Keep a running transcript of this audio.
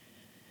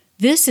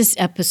This is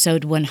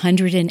episode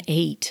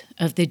 108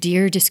 of the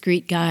Dear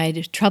Discreet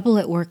Guide Trouble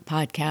at Work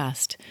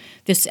podcast.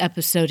 This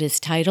episode is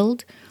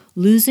titled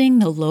Losing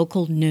the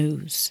Local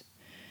News.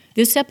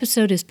 This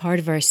episode is part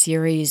of our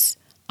series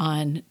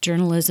on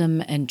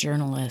journalism and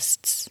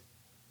journalists.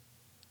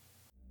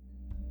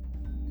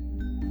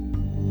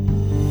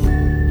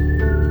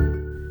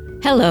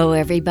 Hello,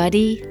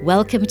 everybody.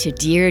 Welcome to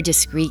Dear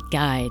Discreet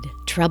Guide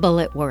Trouble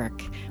at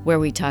Work, where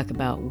we talk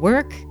about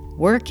work,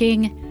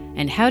 working,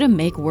 and how to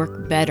make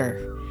work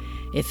better.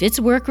 If it's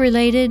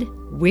work-related,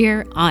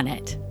 we're on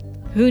it.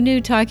 Who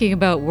knew talking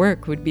about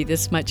work would be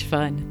this much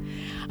fun?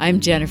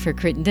 I'm Jennifer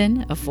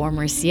Crittenden, a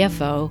former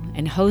CFO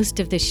and host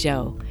of the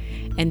show,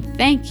 and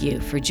thank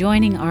you for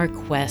joining our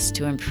quest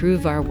to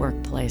improve our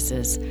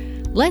workplaces.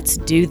 Let's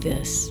do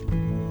this.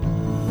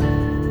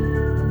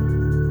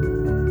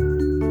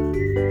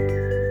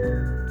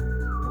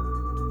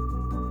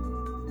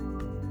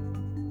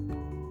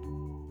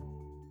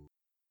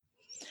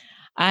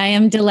 I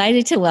am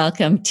delighted to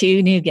welcome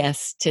two new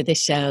guests to the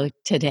show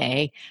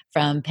today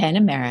from PEN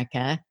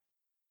America.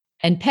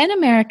 And PEN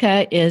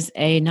America is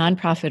a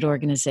nonprofit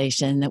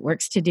organization that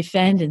works to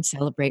defend and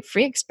celebrate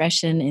free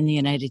expression in the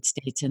United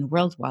States and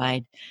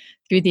worldwide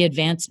through the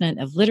advancement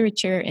of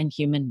literature and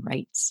human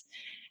rights.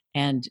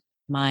 And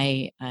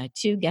my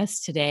two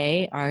guests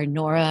today are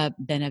Nora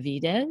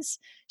Benavides.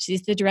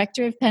 She's the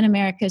director of PEN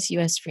America's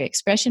U.S. Free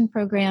Expression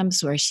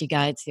Programs, where she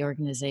guides the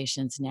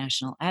organization's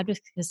national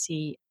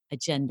advocacy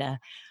agenda,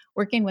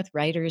 working with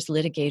writers,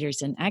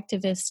 litigators, and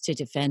activists to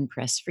defend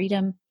press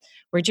freedom,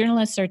 where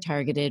journalists are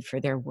targeted for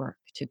their work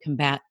to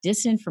combat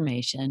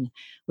disinformation,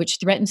 which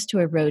threatens to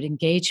erode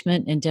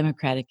engagement in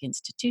democratic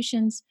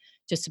institutions,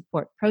 to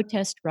support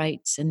protest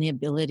rights and the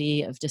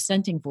ability of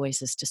dissenting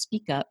voices to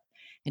speak up,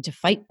 and to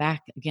fight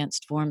back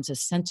against forms of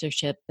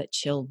censorship that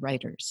chill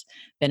writers.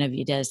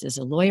 Benavides is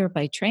a lawyer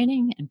by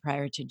training, and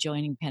prior to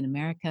joining PEN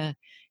America,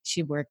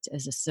 she worked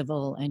as a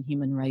civil and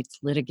human rights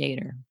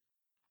litigator.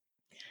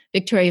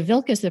 Victoria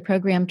Vilk is the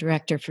program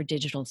director for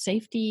digital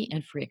safety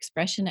and free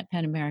expression at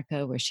PEN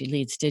America, where she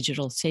leads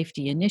digital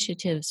safety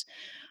initiatives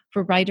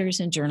for writers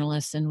and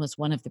journalists and was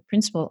one of the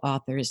principal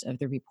authors of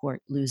the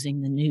report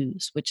Losing the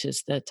News, which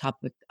is the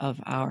topic of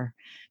our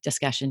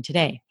discussion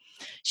today.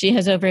 She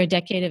has over a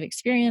decade of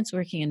experience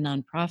working in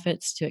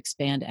nonprofits to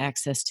expand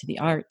access to the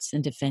arts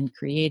and defend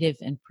creative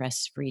and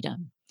press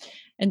freedom.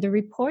 And the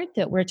report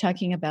that we're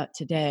talking about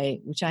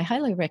today, which I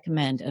highly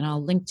recommend, and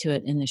I'll link to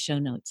it in the show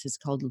notes, is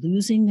called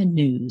Losing the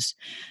News,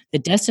 the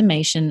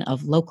Decimation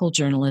of Local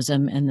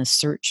Journalism and the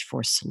Search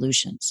for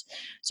Solutions.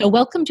 So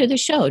welcome to the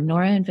show,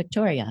 Nora and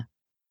Victoria.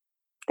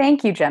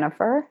 Thank you,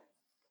 Jennifer.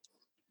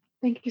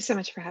 Thank you so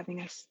much for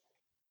having us.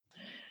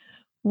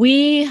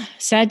 We,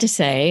 sad to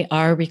say,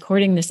 are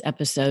recording this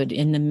episode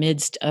in the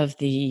midst of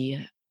the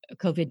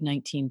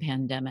COVID-19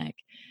 pandemic.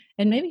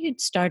 And maybe you'd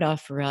start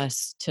off for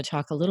us to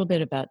talk a little bit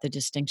about the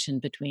distinction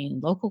between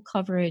local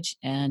coverage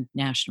and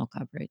national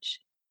coverage.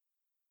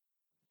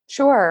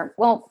 Sure.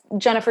 Well,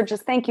 Jennifer,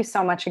 just thank you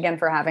so much again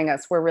for having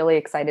us. We're really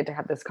excited to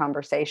have this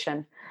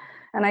conversation.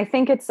 And I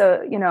think it's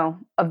a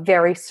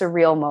very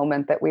surreal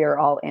moment that we are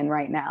all in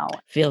right now.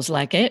 Feels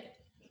like it.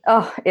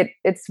 Oh,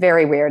 it's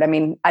very weird. I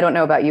mean, I don't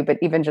know about you, but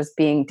even just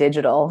being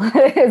digital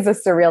is a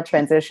surreal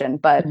transition.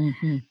 But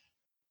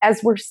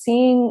as we're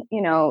seeing,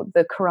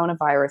 the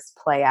coronavirus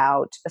play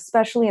out,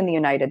 especially in the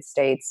United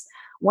States,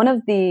 one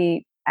of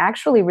the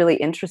actually really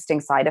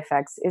interesting side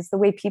effects is the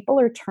way people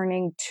are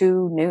turning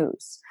to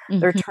news.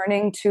 They're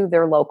turning to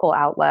their local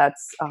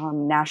outlets,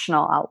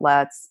 national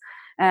outlets,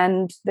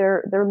 and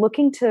they're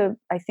looking to,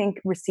 I think,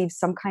 receive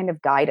some kind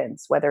of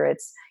guidance, whether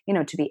it's,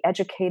 to be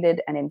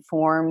educated and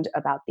informed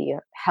about the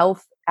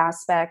health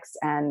aspects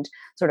and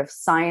sort of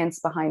science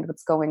behind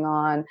what's going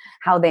on,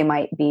 how they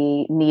might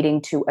be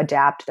needing to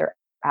adapt their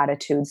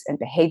attitudes and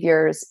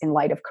behaviors in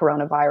light of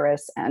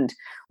coronavirus and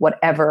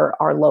whatever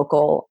our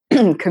local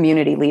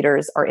community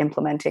leaders are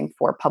implementing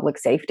for public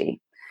safety.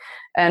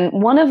 And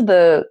one of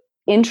the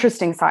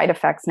interesting side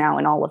effects now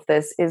in all of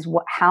this is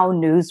how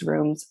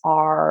newsrooms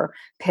are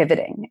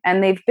pivoting,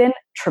 and they've been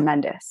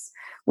tremendous.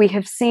 We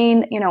have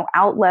seen,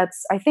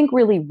 outlets, I think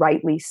really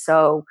rightly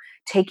so,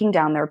 taking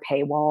down their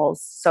paywalls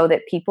so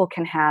that people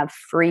can have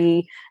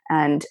free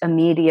and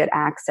immediate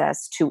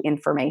access to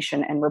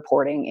information and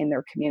reporting in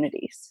their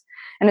communities.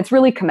 And it's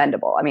really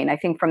commendable. I mean, I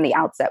think from the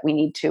outset, we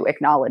need to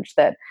acknowledge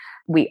that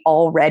we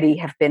already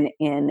have been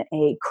in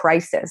a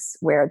crisis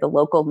where the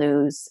local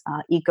news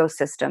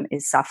ecosystem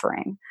is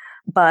suffering.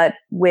 But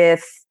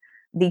with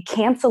the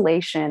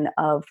cancellation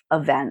of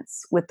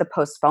events, with the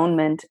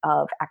postponement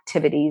of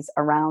activities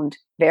around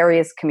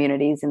various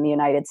communities in the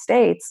United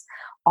States,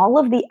 all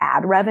of the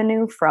ad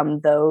revenue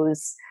from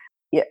those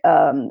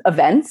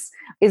events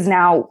is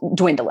now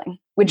dwindling,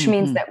 which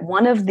means that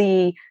one of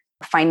the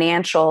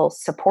financial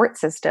support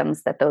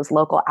systems that those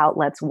local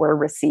outlets were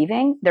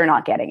receiving, they're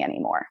not getting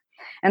anymore.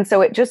 And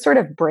so it just sort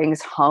of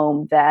brings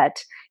home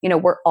that,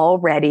 we're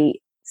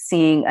already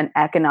seeing an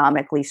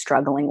economically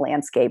struggling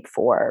landscape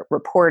for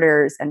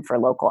reporters and for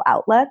local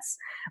outlets.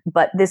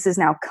 But this is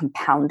now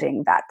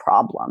compounding that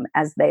problem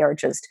as they are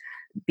just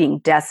being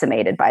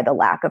decimated by the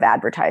lack of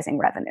advertising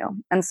revenue.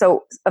 And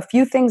so a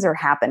few things are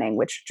happening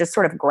which just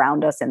sort of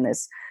ground us in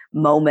this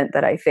moment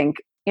that I think,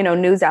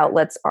 news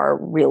outlets are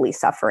really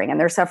suffering, and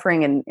they're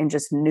suffering in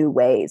just new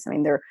ways. I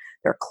mean,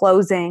 they're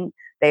closing.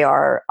 They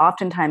are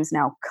oftentimes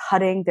now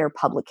cutting their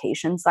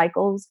publication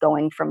cycles,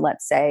 going from,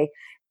 let's say,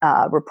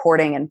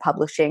 reporting and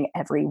publishing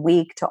every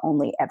week to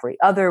only every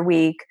other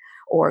week,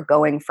 or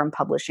going from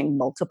publishing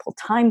multiple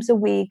times a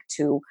week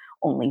to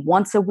only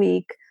once a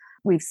week.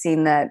 We've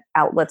seen that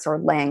outlets are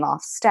laying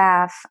off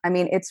staff. I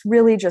mean, it's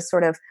really just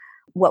sort of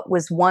what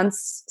was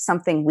once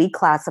something we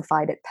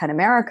classified at PEN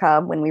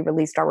America when we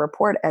released our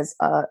report as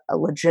a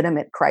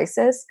legitimate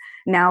crisis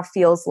now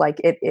feels like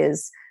it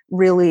is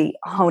really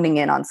honing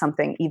in on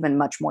something even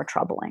much more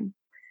troubling.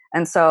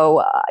 And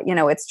so,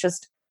 it's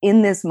just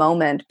in this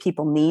moment,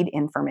 people need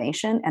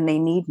information and they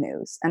need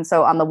news. And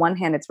so on the one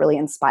hand, it's really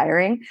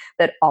inspiring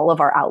that all of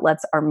our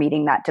outlets are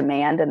meeting that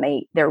demand and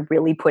they're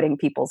really putting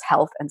people's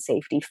health and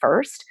safety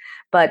first,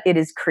 but it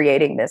is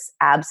creating this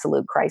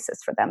absolute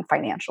crisis for them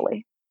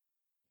financially.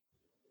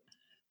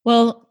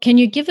 Well, can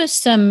you give us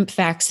some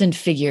facts and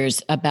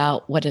figures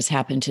about what has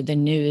happened to the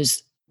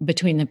news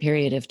between the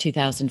period of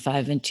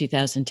 2005 and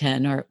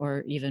 2010,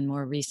 or even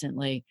more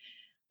recently,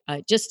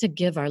 just to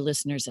give our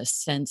listeners a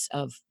sense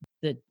of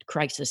the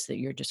crisis that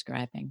you're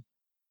describing?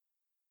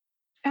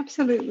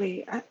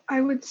 Absolutely.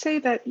 I would say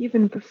that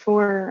even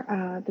before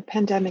the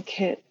pandemic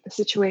hit, the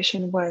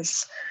situation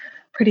was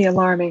pretty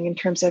alarming in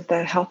terms of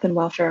the health and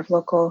welfare of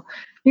local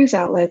news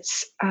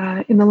outlets.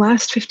 In the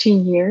last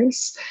 15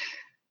 years,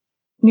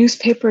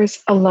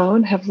 newspapers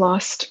alone have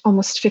lost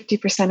almost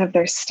 50% of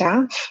their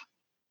staff.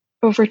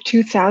 Over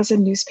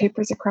 2,000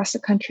 newspapers across the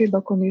country,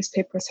 local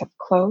newspapers, have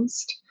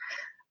closed.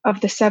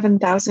 Of the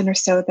 7,000 or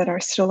so that are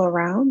still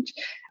around,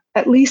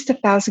 at least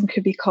 1,000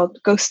 could be called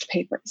ghost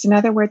papers. In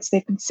other words,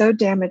 they've been so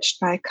damaged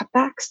by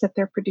cutbacks that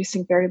they're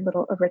producing very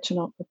little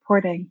original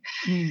reporting.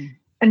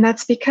 And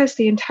that's because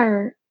the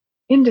entire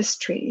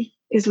industry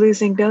is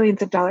losing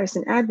billions of dollars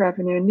in ad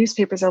revenue, and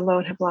newspapers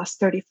alone have lost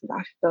 $35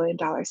 billion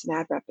in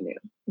ad revenue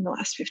in the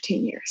last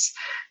 15 years.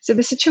 So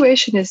the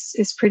situation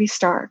is pretty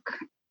stark.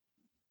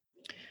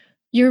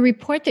 Your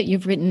report that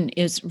you've written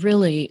is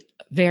really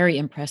very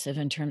impressive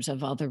in terms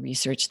of all the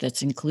research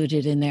that's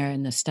included in there,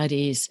 and the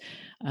studies,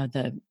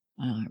 the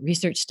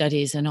research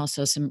studies, and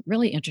also some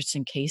really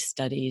interesting case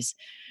studies.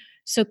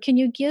 So can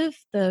you give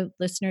the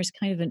listeners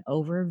kind of an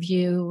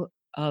overview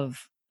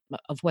of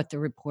what the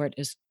report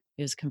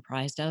is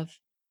comprised of?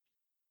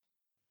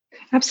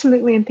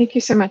 Absolutely. And thank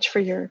you so much for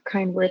your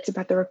kind words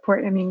about the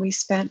report. I mean, we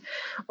spent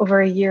over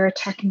a year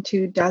talking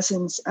to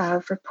dozens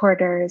of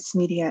reporters,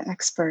 media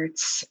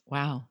experts.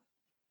 Wow.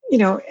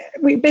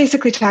 We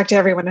basically talked to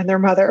everyone and their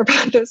mother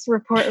about this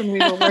report when we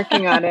were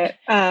working on it.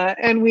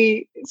 And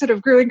we sort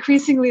of grew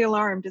increasingly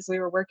alarmed as we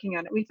were working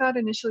on it. We thought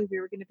initially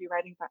we were going to be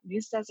writing about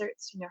news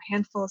deserts,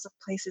 handfuls of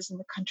places in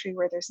the country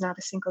where there's not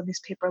a single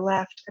newspaper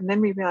left. And then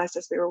we realized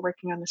as we were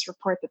working on this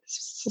report that this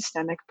was a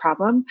systemic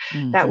problem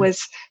that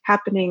was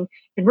happening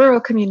in rural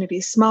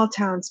communities, small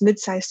towns,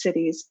 mid-sized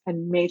cities,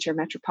 and major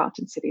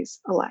metropolitan cities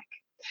alike.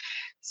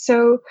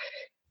 So,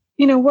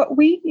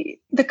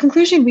 the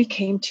conclusion we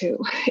came to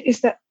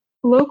is that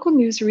local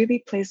news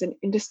really plays an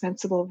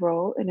indispensable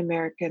role in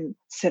American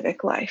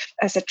civic life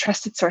as a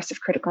trusted source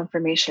of critical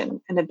information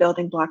and a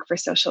building block for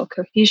social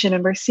cohesion.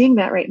 And we're seeing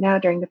that right now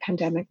during the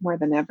pandemic more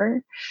than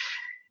ever.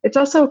 It's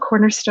also a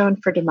cornerstone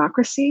for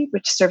democracy,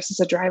 which serves as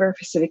a driver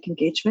for civic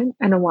engagement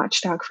and a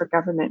watchdog for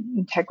government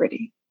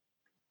integrity.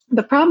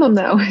 The problem,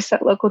 though, is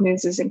that local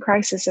news is in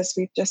crisis, as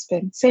we've just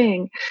been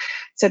saying.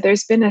 So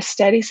there's been a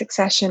steady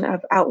succession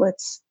of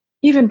outlets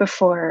even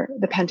before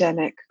the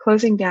pandemic,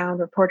 closing down,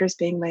 reporters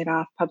being laid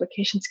off,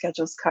 publication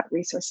schedules cut,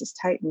 resources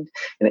tightened.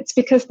 And it's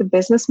because the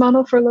business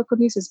model for local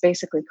news is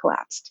basically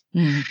collapsed.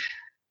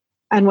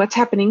 And what's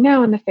happening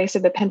now in the face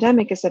of the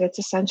pandemic is that it's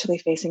essentially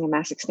facing a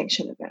mass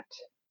extinction event.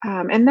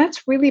 And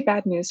that's really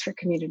bad news for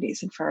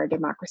communities and for our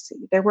democracy.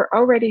 There were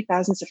already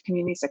thousands of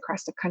communities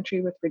across the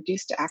country with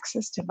reduced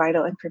access to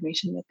vital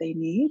information that they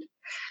need.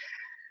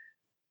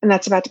 And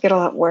that's about to get a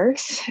lot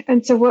worse.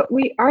 And so what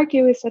we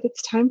argue is that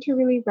it's time to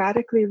really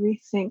radically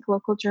rethink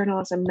local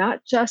journalism,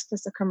 not just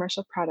as a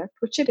commercial product,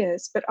 which it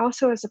is, but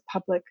also as a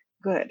public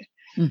good.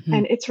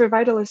 And its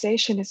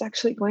revitalization is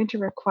actually going to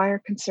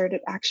require concerted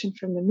action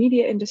from the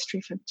media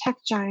industry, from tech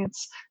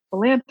giants,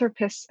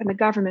 philanthropists, and the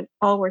government,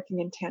 all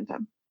working in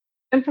tandem,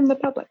 and from the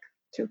public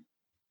too.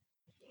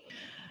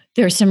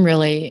 There are some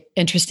really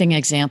interesting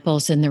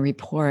examples in the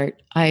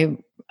report.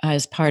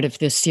 As part of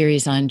this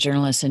series on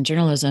journalists and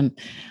journalism,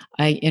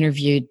 I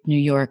interviewed New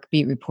York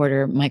beat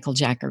reporter Michael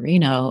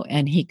Jaccarino,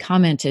 and he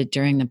commented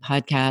during the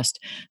podcast,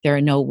 there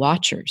are no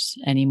watchers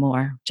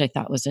anymore, which I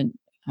thought was an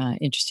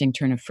interesting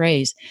turn of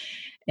phrase.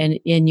 And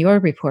in your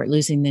report,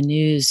 Losing the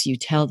News, you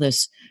tell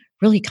this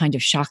really kind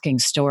of shocking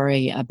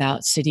story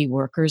about city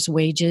workers'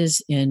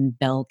 wages in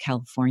Bell,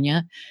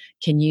 California.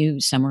 Can you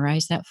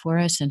summarize that for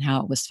us and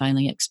how it was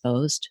finally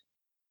exposed?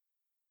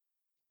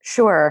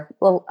 Sure.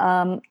 Well,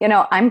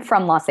 I'm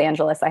from Los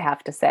Angeles, I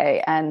have to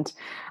say, and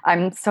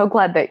I'm so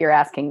glad that you're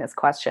asking this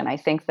question. I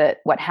think that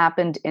what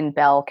happened in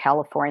Bell,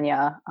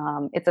 California,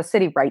 it's a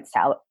city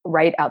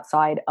right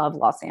outside of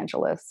Los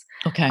Angeles,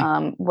 Okay.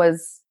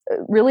 was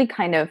really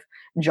kind of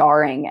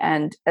jarring.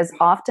 And as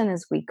often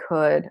as we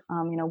could,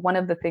 one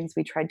of the things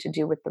we tried to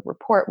do with the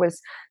report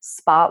was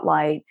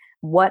spotlight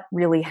what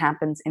really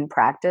happens in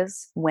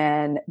practice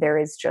when there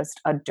is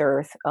just a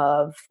dearth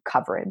of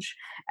coverage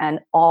and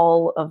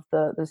all of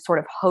the sort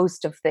of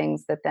host of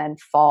things that then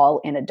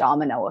fall in a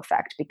domino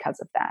effect because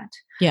of that.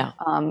 Yeah.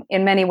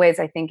 In many ways,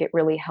 I think it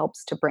really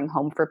helps to bring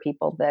home for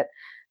people that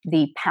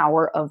the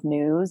power of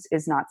news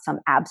is not some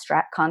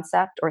abstract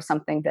concept or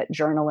something that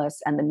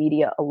journalists and the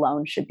media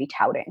alone should be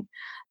touting.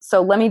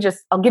 So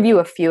I'll give you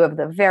a few of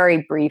the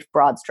very brief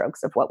broad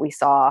strokes of what we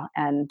saw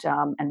and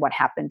what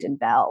happened in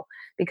Bell,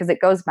 because it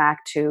goes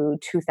back to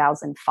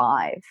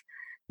 2005.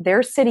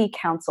 Their city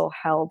council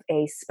held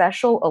a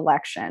special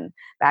election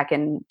back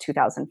in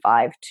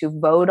 2005 to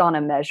vote on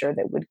a measure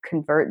that would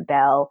convert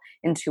Bell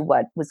into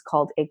what was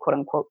called a quote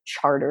unquote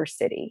charter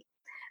city.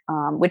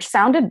 Which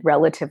sounded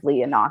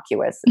relatively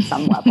innocuous at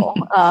some level,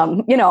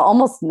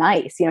 almost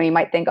nice. You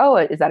might think, oh,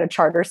 is that a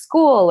charter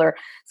school or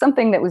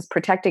something that was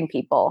protecting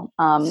people?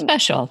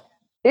 Special.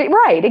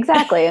 Right,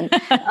 exactly. And,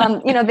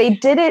 they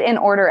did it in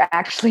order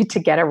actually to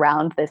get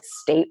around this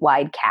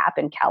statewide cap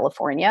in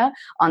California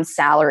on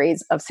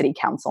salaries of city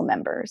council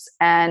members.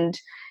 And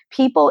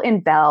people in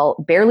Bell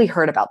barely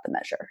heard about the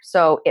measure.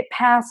 So it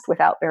passed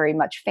without very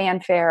much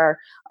fanfare.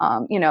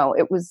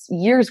 It was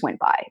years went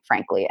by,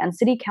 frankly, and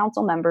city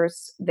council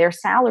members, their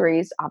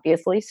salaries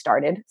obviously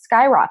started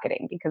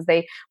skyrocketing because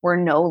they were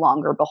no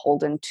longer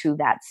beholden to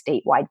that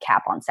statewide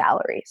cap on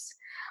salaries.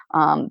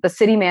 The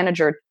city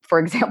manager, for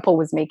example,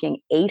 was making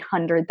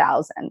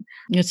 800,000.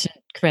 It's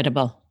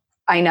incredible.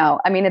 I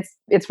know. I mean,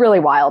 it's really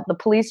wild. The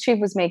police chief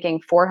was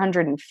making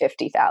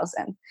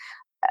 450,000.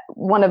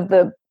 One of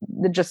the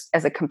just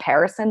as a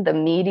comparison, the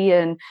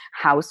median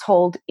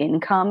household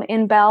income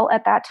in Bell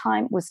at that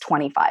time was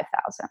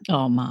 25,000.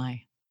 Oh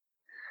my.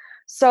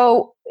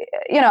 So,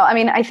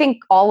 I think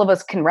all of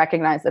us can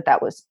recognize that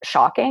that was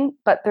shocking,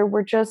 but there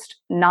were just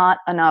not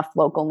enough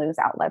local news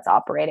outlets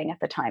operating at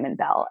the time in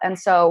Bell. And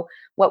so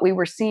what we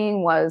were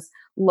seeing was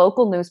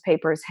local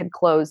newspapers had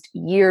closed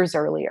years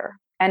earlier.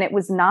 And it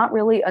was not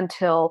really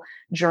until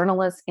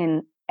journalists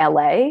in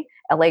LA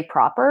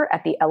proper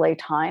at the LA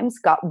Times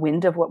got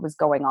wind of what was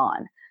going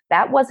on.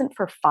 That wasn't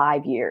for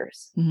 5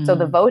 years. Mm-hmm. So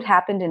the vote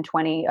happened in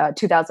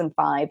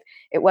 2005.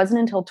 It wasn't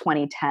until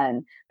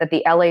 2010 that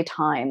the LA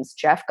Times,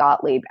 Jeff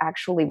Gottlieb,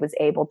 actually was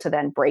able to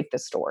then break the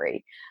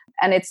story.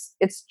 And it's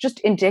just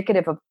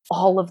indicative of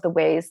all of the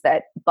ways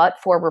that, but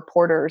for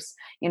reporters,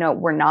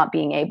 we're not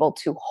being able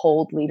to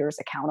hold leaders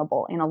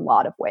accountable in a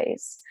lot of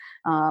ways.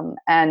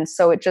 And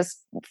so it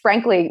just,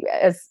 frankly,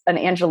 as an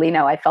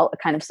Angelino, I felt a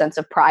kind of sense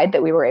of pride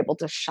that we were able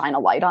to shine a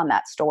light on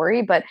that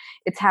story. But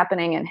it's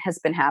happening and has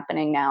been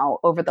happening now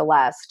over the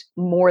last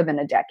more than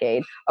a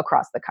decade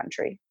across the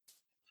country.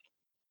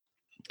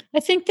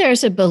 I think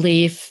there's a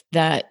belief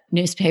that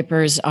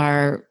newspapers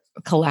are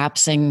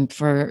collapsing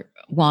for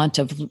want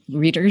of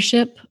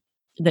readership,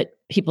 that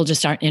people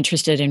just aren't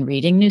interested in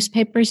reading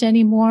newspapers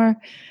anymore.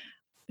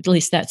 At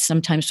least that's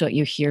sometimes what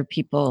you hear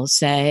people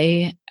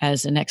say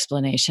as an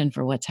explanation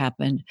for what's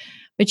happened.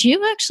 But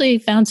you actually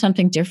found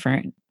something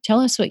different.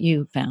 Tell us what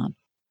you found.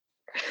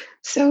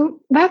 So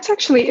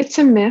it's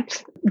a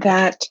myth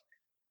that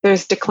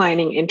there's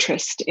declining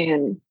interest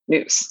in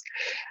news.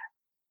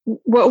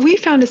 What we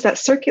found is that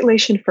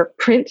circulation for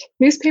print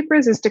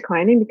newspapers is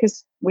declining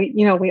because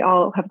we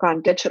all have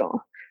gone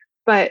digital.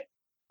 But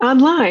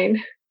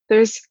online,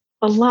 there's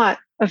a lot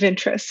of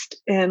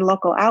interest in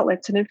local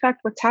outlets. And in fact,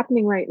 what's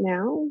happening right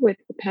now with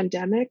the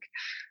pandemic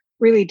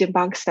really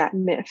debunks that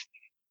myth.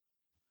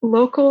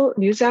 Local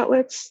news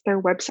outlets,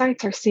 their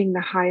websites are seeing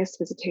the highest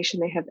visitation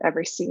they have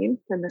ever seen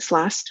in this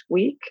last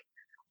week,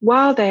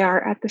 while they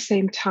are at the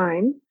same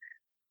time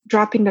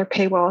dropping their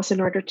paywalls in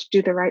order to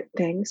do the right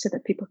thing so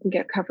that people can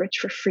get coverage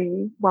for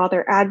free, while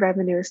their ad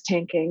revenue is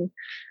tanking,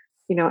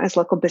 as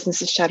local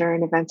businesses shutter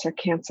and events are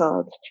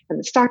canceled and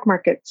the stock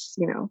market's,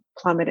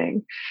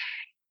 plummeting.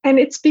 And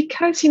it's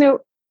because,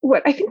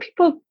 what I think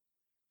people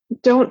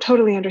don't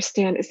totally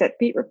understand is that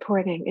beat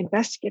reporting,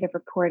 investigative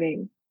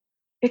reporting,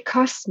 it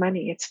costs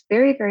money. It's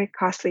very, very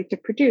costly to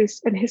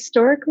produce. And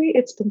historically,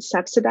 it's been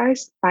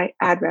subsidized by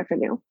ad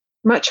revenue,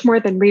 much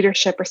more than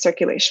readership or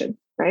circulation,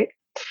 right?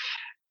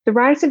 The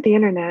rise of the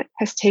internet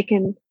has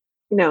taken,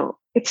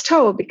 its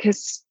toll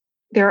because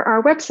there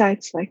are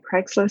websites like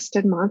Craigslist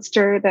and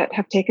Monster that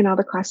have taken all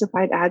the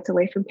classified ads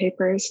away from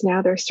papers.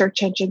 Now there are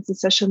search engines and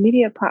social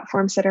media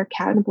platforms that are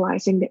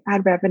cannibalizing the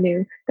ad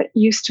revenue that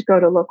used to go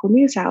to local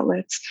news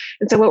outlets.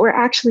 And so what we're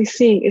actually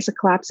seeing is a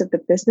collapse of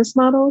the business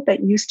model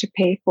that used to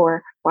pay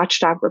for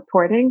watchdog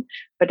reporting,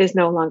 but is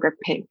no longer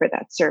paying for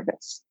that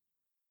service.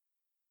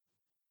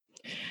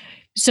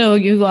 So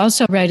you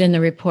also write in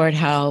the report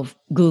how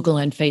Google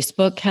and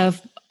Facebook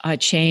have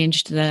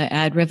changed the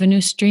ad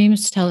revenue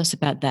streams. Tell us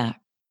about that.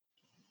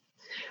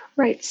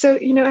 Right. So,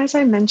 as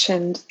I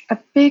mentioned, a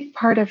big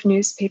part of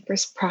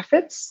newspapers'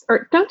 profits,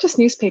 or not just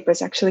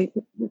newspapers, actually,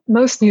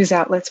 most news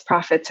outlets'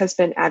 profits has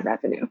been ad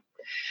revenue.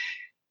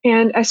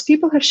 And as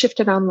people have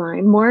shifted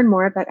online, more and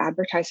more of that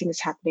advertising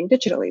is happening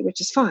digitally, which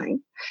is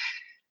fine.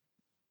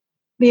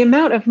 The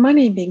amount of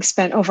money being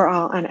spent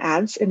overall on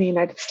ads in the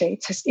United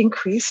States has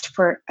increased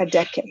for a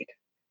decade.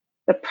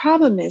 The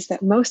problem is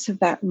that most of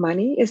that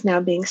money is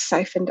now being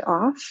siphoned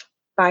off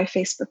by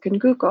Facebook and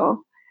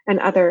Google and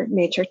other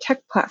major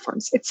tech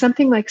platforms. It's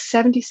something like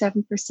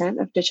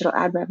 77% of digital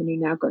ad revenue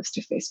now goes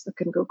to Facebook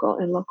and Google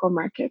in local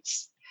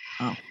markets.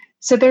 Oh.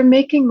 So they're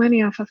making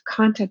money off of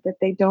content that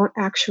they don't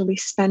actually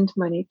spend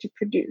money to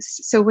produce.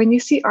 So when you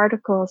see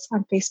articles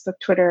on Facebook,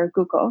 Twitter, or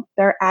Google,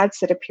 there are ads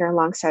that appear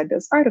alongside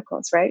those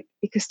articles, right?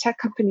 Because tech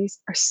companies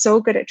are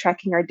so good at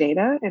tracking our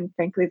data and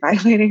frankly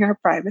violating our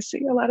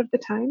privacy a lot of the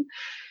time.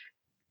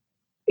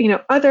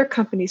 Other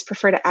companies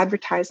prefer to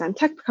advertise on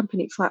tech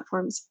company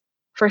platforms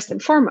first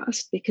and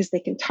foremost because they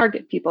can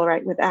target people,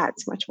 right, with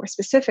ads much more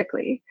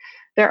specifically.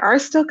 There are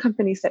still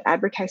companies that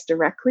advertise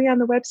directly on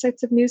the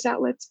websites of news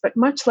outlets, but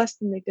much less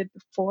than they did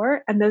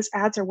before, and those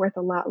ads are worth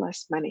a lot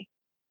less money.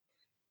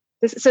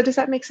 So does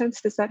that make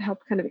sense? Does that help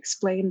kind of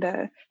explain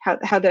how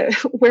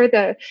where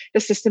the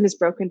system is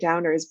broken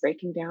down or is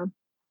breaking down?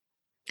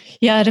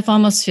 Yeah, it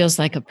almost feels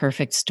like a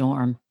perfect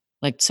storm,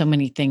 like so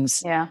many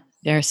things. Yeah.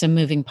 There are some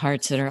moving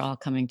parts that are all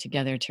coming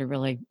together to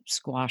really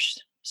squash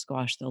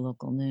the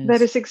local news.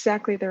 That is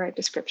exactly the right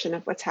description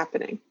of what's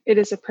happening. It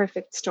is a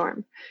perfect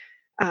storm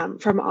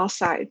from all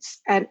sides.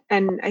 And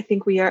I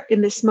think we are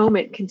in this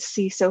moment can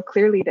see so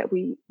clearly that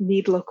we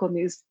need local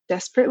news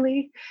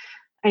desperately.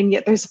 And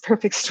yet there's a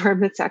perfect storm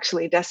that's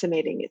actually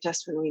decimating it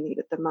just when we need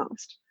it the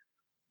most.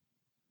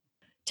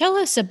 Tell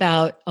us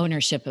about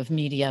ownership of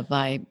media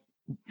by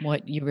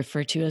what you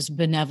refer to as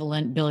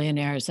benevolent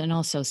billionaires and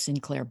also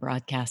Sinclair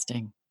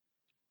Broadcasting.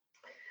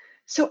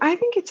 So I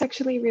think it's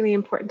actually really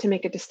important to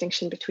make a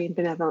distinction between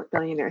benevolent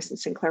billionaires and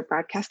Sinclair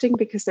Broadcasting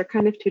because they're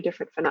kind of two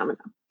different phenomena.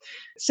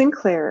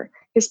 Sinclair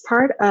is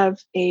part of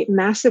a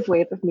massive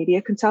wave of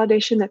media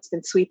consolidation that's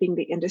been sweeping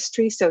the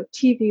industry. So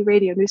TV,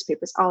 radio,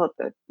 newspapers, all of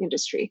the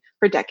industry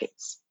for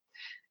decades.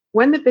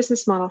 When the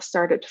business model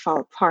started to fall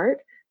apart,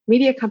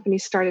 media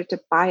companies started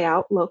to buy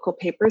out local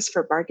papers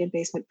for bargain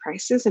basement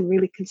prices and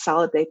really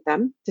consolidate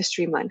them to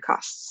streamline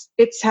costs.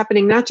 It's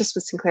happening not just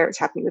with Sinclair, it's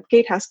happening with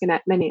Gatehouse,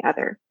 Gannett, many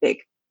other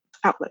big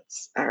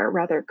outlets, or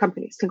rather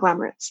companies,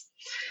 conglomerates.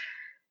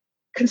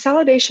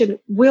 Consolidation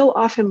will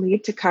often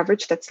lead to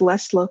coverage that's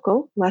less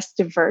local, less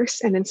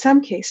diverse, and in some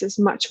cases,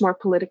 much more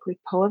politically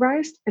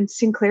polarized. And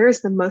Sinclair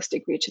is the most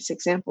egregious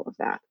example of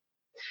that.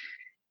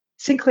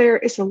 Sinclair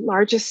is the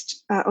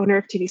largest owner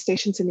of TV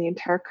stations in the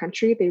entire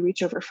country. They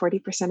reach over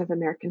 40% of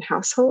American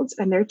households.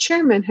 And their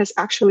chairman has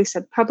actually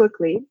said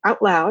publicly,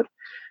 out loud,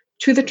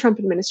 to the Trump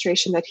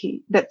administration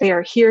that they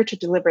are here to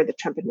deliver the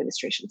Trump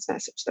administration's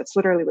message. That's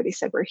literally what he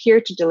said. We're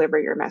here to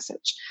deliver your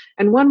message.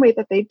 And one way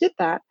that they did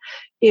that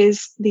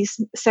is these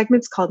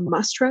segments called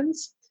must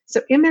runs.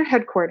 So in their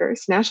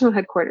headquarters, national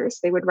headquarters,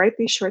 they would write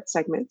these short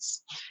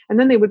segments, and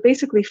then they would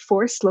basically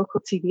force local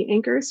TV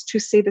anchors to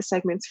say the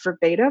segments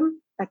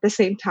verbatim at the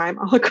same time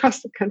all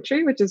across the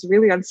country, which is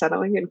really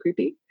unsettling and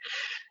creepy.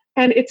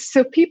 And it's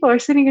so people are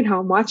sitting at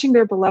home watching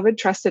their beloved,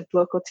 trusted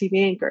local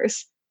TV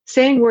anchors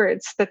saying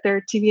words that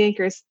their TV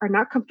anchors are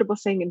not comfortable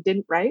saying and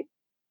didn't write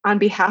on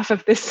behalf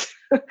of this,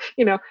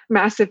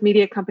 massive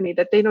media company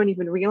that they don't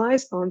even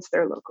realize owns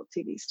their local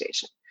TV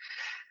station.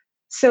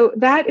 So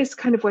that is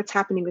kind of what's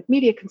happening with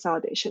media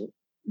consolidation.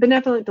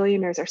 Benevolent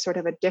billionaires are sort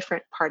of a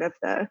different part of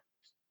the,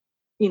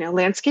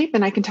 landscape,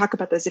 and I can talk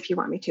about those if you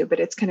want me to, but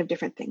it's kind of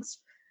different things.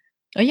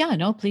 Oh yeah,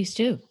 no, please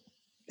do.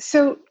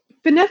 So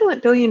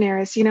benevolent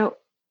billionaires,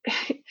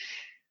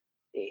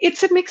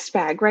 it's a mixed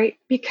bag, right?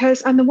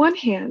 Because on the one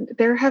hand,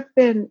 there have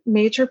been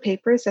major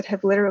papers that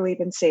have literally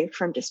been saved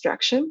from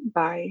destruction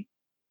by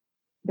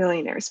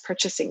billionaires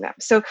purchasing them.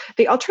 So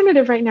the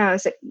alternative right now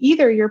is that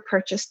either you're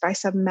purchased by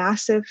some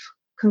massive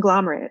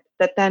conglomerate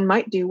that then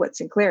might do what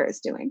Sinclair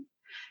is doing.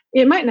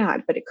 It might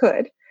not, but it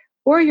could.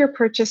 Or you're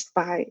purchased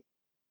by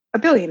a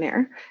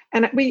billionaire.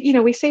 And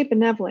we say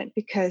benevolent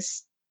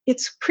because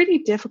it's pretty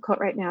difficult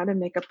right now to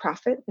make a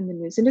profit in the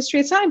news industry.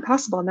 It's not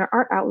impossible, and there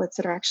are outlets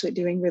that are actually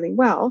doing really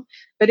well,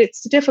 but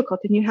it's difficult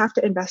and you have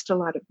to invest a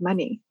lot of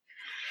money.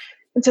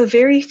 And so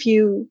very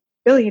few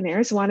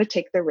billionaires want to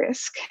take the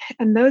risk.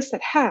 And those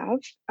that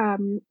have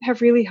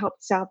really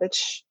helped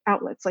salvage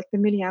outlets like the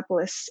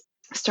Minneapolis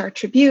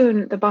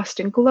Star-Tribune, the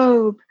Boston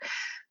Globe.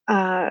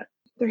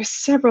 There's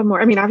several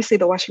more. I mean, obviously,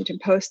 the Washington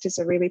Post is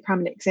a really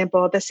prominent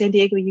example. The San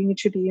Diego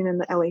Union-Tribune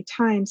and the LA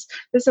Times,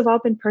 those have all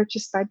been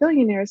purchased by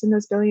billionaires, and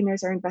those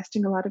billionaires are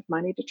investing a lot of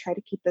money to try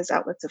to keep those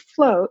outlets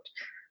afloat.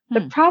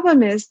 The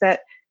problem is that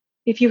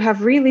if you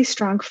have really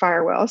strong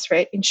firewalls,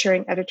 right,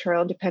 ensuring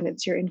editorial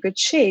independence, you're in good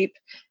shape.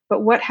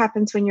 But what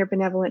happens when you're a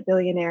benevolent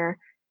billionaire?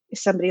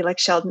 is somebody like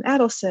Sheldon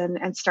Adelson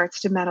and starts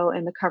to meddle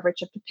in the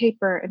coverage of the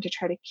paper and to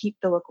try to keep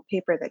the local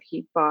paper that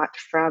he bought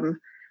from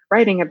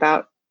writing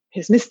about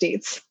his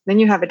misdeeds, then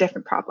you have a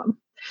different problem.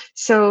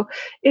 So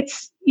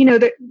it's,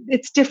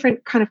 it's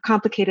different kind of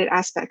complicated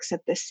aspects of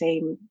the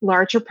same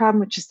larger problem,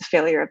 which is the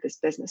failure of this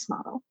business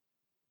model.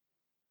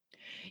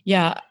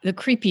 Yeah, the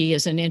creepy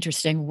is an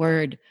interesting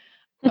word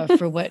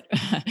for what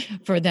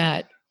for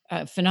that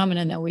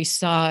phenomenon that we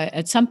saw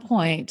at some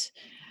point.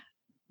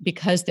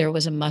 Because there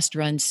was a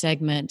must-run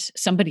segment,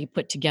 somebody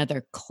put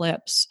together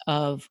clips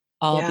of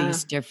all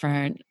these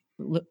different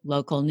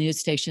local news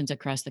stations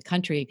across the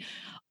country,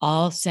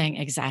 all saying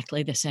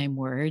exactly the same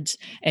words,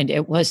 and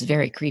it was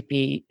very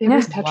creepy. It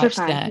was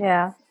petrifying.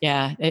 Yeah.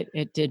 Yeah,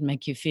 it did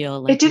make you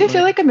feel like it didn't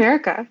feel like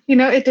America.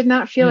 It did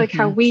not feel like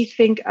how we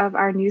think of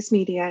our news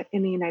media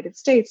in the United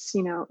States.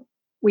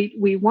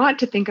 We want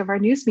to think of our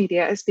news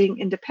media as being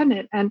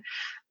independent, and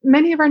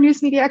many of our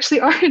news media actually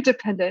are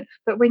independent.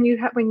 But when you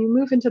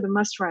move into the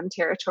must-run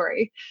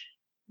territory,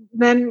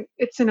 then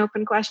it's an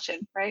open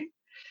question, right?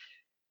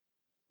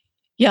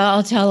 Yeah,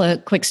 I'll tell a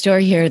quick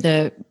story here.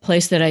 The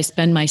place that I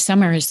spend my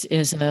summers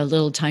is a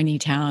little tiny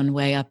town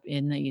way up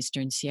in the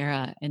Eastern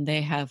Sierra, and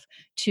they have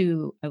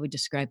two, I would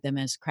describe them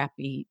as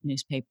crappy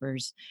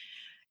newspapers.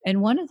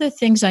 And one of the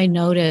things I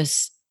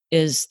notice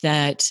is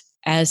that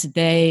as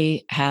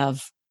they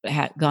have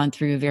gone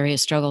through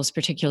various struggles,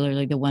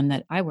 particularly the one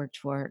that I worked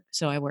for.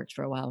 So I worked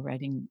for a while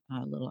writing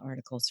little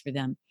articles for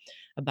them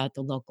about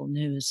the local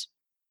news,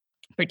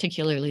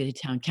 particularly the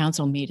town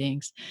council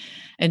meetings.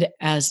 And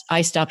as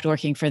I stopped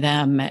working for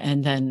them,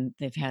 and then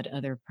they've had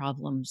other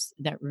problems,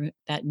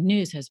 that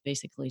news has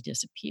basically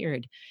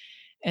disappeared.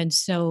 And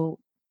so,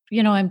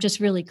 I'm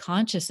just really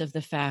conscious of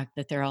the fact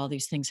that there are all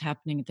these things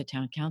happening at the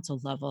town council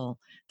level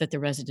that the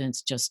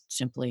residents just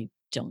simply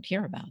don't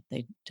hear about.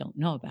 They don't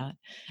know about.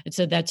 And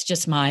so that's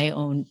just my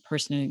own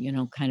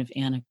personal, kind of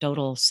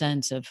anecdotal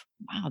sense of,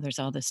 wow, there's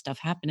all this stuff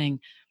happening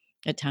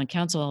at town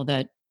council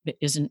that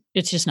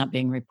it's just not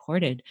being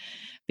reported.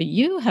 But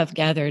you have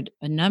gathered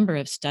a number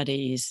of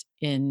studies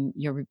in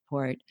your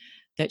report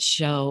that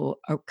show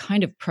a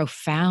kind of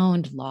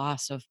profound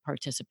loss of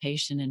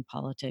participation in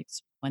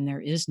politics when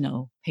there is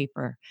no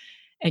paper.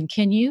 And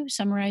can you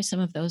summarize some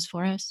of those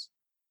for us?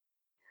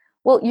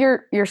 Well,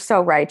 you're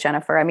so right,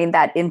 Jennifer. I mean,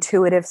 that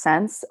intuitive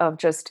sense of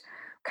just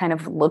kind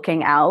of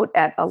looking out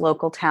at a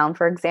local town,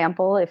 for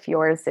example, if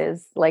yours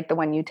is like the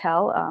one you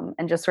tell,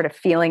 and just sort of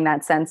feeling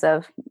that sense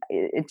of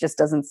it just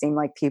doesn't seem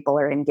like people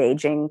are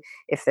engaging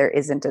if there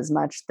isn't as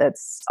much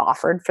that's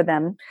offered for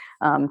them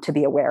to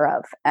be aware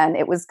of. And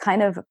it was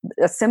kind of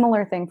a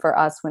similar thing for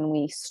us when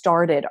we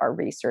started our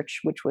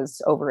research, which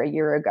was over a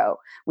year ago.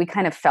 We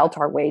kind of felt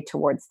our way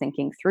towards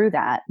thinking through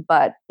that.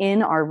 But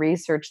in our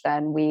research,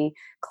 then we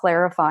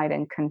clarified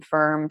and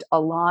confirmed a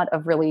lot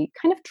of really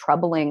kind of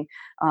troubling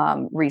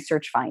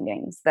research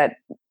findings that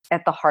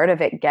at the heart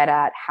of it get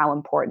at how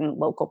important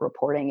local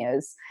reporting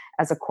is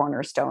as a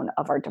cornerstone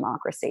of our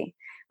democracy,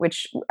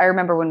 which I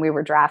remember when we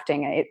were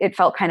drafting it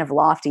felt kind of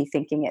lofty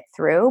thinking it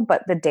through,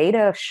 but the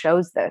data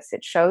shows this.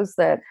 It shows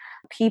that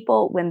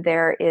people, when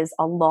there is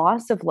a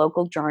loss of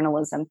local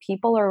journalism,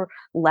 people are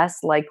less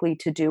likely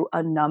to do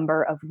a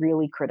number of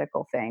really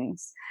critical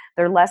things.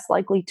 They're less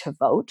likely to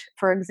vote,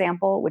 for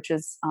example, which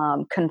is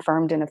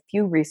confirmed in a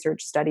few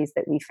research studies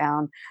that we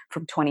found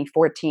from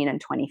 2014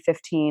 and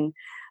 2015.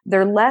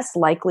 They're less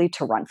likely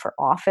to run for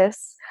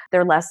office.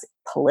 They're less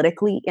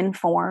politically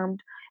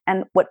informed.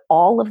 And what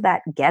all of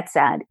that gets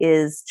at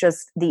is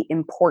just the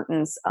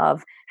importance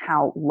of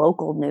how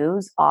local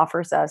news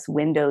offers us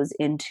windows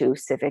into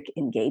civic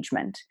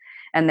engagement.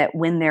 And that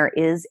when there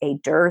is a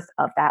dearth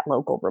of that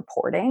local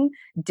reporting,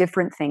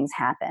 different things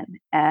happen.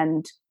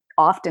 And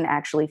often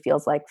actually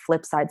feels like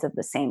flip sides of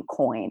the same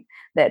coin,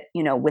 that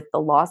with the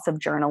loss of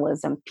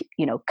journalism,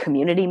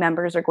 community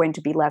members are going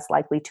to be less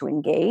likely to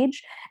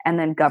engage, and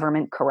then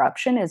government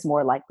corruption is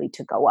more likely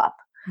to go up.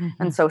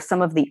 Mm-hmm. And so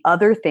some of the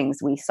other things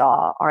we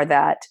saw are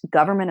that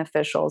government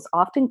officials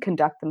often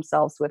conduct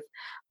themselves with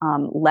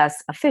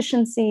less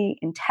efficiency,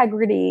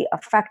 integrity,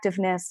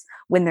 effectiveness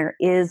when there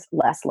is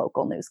less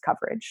local news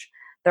coverage.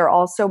 They're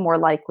also more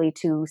likely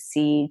to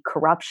see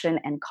corruption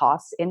and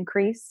costs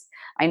increase.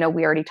 I know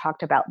we already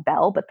talked about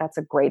Bell, but that's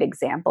a great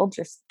example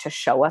just to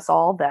show us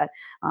all that,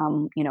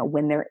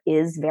 when there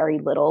is very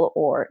little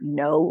or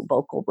no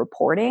local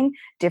reporting,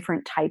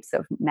 different types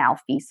of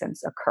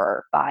malfeasance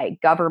occur by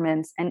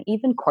governments and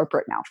even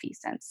corporate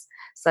malfeasance,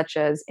 such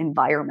as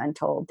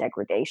environmental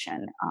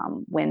degradation,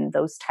 when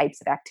those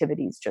types of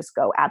activities just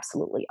go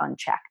absolutely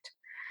unchecked.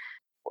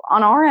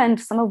 On our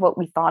end, some of what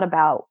we thought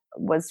about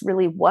was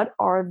really what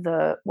are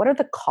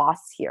the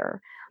costs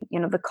here?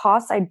 The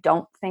costs I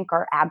don't think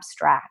are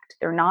abstract.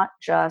 They're not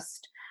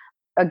just,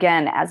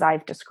 again, as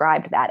I've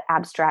described, that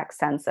abstract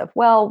sense of,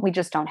 well, we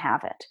just don't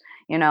have it.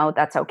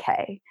 That's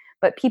okay.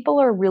 But people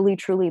are really,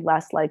 truly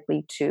less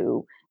likely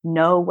to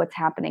know what's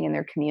happening in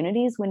their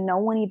communities when no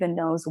one even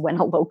knows when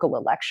a local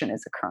election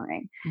is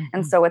occurring. Mm-hmm.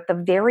 And so at the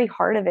very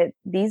heart of it,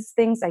 these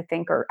things I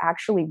think are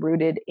actually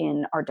rooted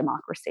in our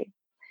democracy.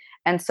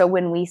 And so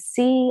when we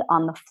see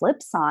on the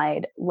flip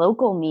side,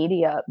 local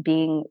media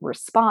being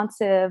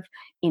responsive,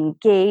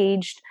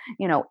 engaged,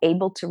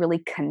 able to really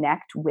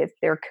connect with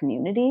their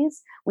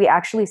communities, we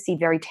actually see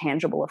very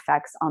tangible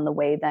effects on the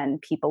way then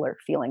people are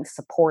feeling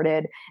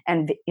supported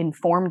and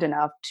informed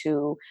enough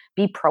to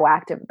be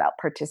proactive about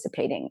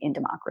participating in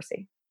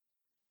democracy.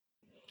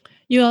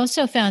 You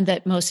also found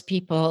that most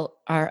people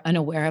are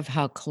unaware of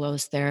how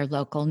close their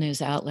local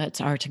news outlets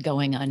are to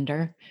going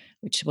under,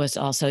 which was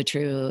also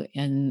true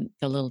in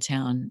the little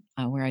town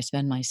where I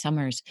spend my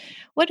summers.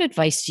 What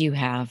advice do you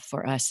have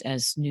for us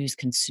as news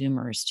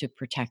consumers to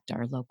protect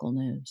our local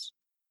news?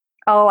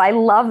 Oh, I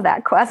love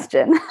that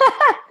question.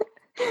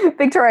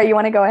 Victoria, you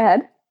want to go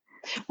ahead?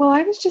 Well,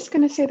 I was just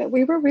going to say that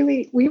we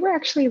were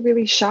actually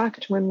really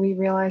shocked when we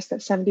realized that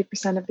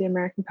 70% of the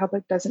American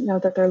public doesn't know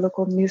that their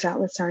local news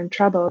outlets are in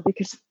trouble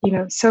because,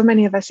 so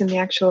many of us in the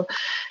actual,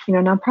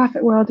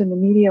 nonprofit world and the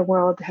media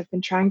world have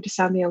been trying to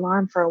sound the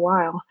alarm for a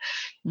while.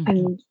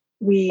 Mhm.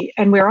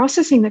 And we're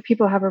also seeing that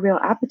people have a real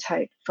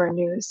appetite for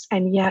news,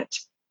 and yet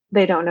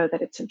they don't know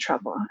that it's in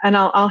trouble. And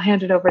I'll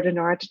hand it over to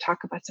Nora to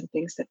talk about some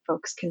things that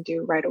folks can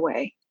do right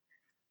away.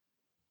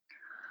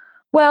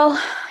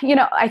 Well,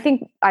 I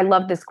think I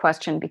love this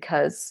question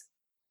because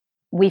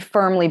we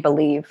firmly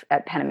believe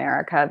at PEN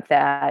America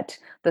that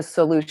the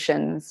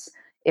solutions,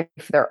 if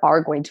there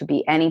are going to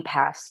be any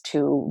paths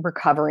to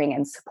recovering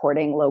and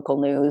supporting local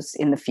news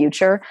in the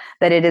future,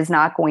 that it is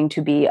not going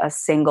to be a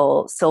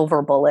single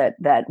silver bullet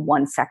that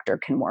one sector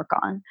can work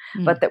on,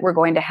 Mm. but that we're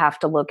going to have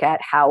to look at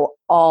how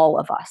all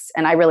of us,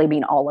 and I really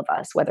mean all of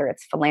us, whether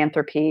it's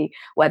philanthropy,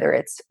 whether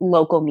it's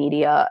local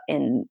media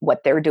in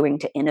what they're doing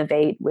to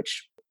innovate,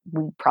 which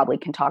we probably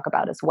can talk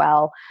about as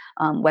well,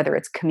 whether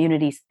it's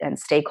communities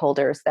and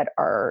stakeholders that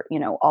are,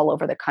 all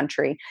over the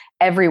country,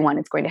 everyone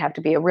is going to have to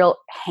be a real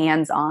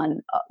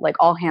hands-on, like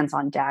all hands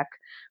on deck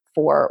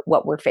for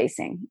what we're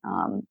facing.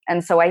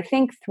 And so I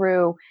think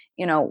through,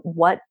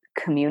 what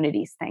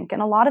communities think,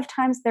 and a lot of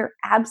times they're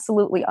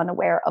absolutely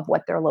unaware of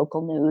what their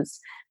local news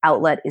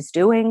outlet is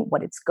doing,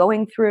 what it's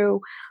going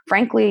through.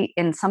 Frankly,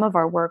 in some of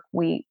our work,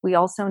 we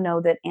also know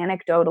that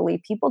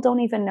anecdotally, people don't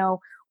even know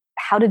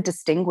how to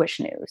distinguish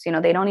news.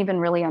 They don't even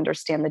really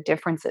understand the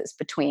differences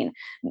between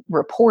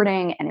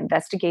reporting and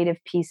investigative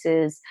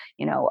pieces,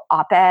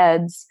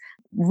 op-eds,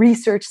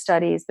 research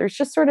studies. There's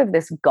just sort of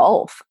this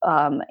gulf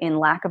in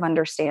lack of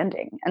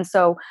understanding. And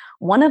so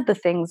one of the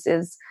things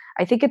is,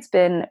 I think it's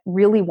been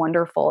really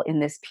wonderful in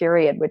this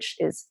period, which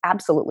is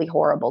absolutely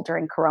horrible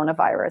during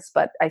coronavirus.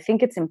 But I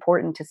think it's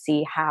important to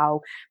see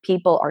how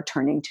people are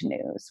turning to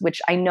news,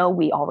 which I know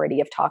we already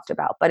have talked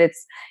about, but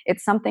it's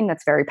something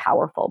that's very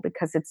powerful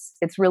because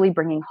it's really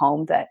bringing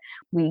home that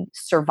we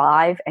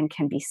survive and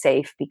can be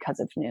safe because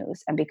of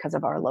news and because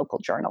of our local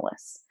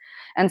journalists.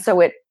 And so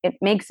it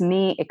makes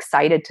me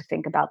excited to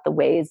think about the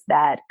ways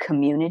that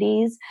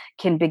communities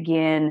can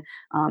begin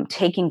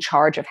taking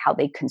charge of how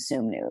they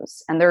consume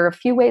news. And there are a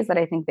few ways that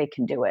I think they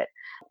can do it.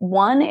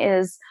 One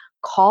is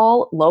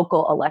call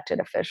local elected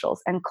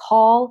officials and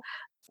call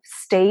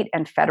state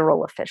and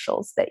federal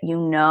officials that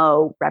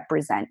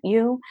represent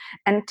you,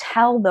 and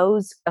tell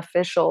those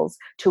officials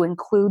to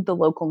include the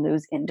local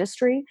news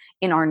industry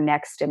in our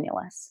next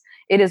stimulus.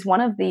 It is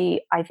one of the,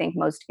 I think,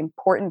 most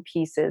important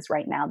pieces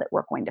right now that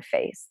we're going to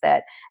face,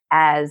 that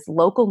as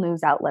local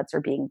news outlets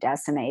are being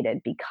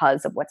decimated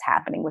because of what's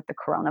happening with the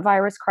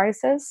coronavirus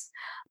crisis,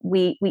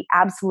 we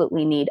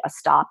absolutely need a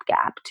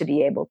stopgap to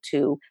be able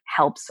to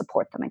help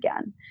support them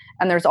again.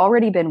 And there's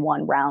already been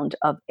one round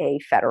of a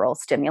federal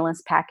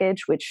stimulus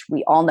package, which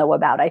we all know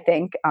about. I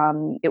think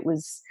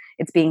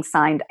it's being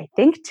signed, I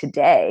think,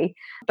 today,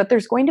 but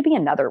there's going to be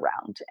another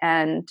round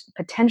and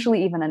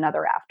potentially even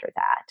another after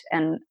that.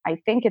 And I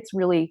think it's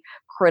really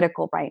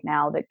critical right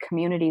now that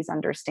communities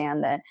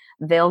understand that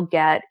they'll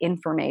get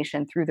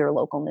information through their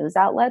local news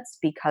outlets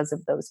because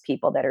of those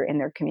people that are in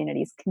their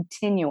communities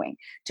continuing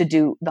to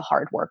do the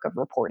hard work of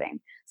reporting,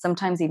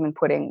 sometimes even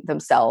putting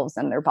themselves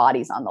and their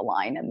bodies on the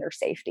line and their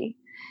safety.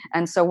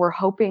 And so we're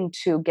hoping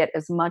to get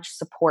as much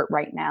support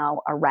right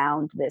now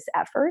around this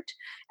effort,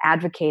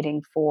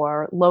 advocating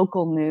for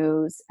local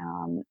news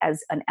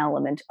as an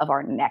element of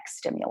our next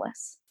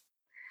stimulus.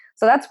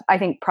 So that's, I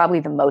think, probably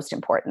the most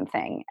important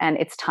thing. And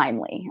it's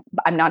timely.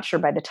 I'm not sure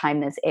by the time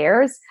this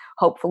airs,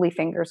 hopefully,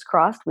 fingers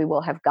crossed, we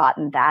will have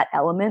gotten that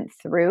element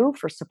through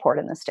for support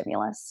in the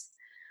stimulus.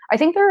 I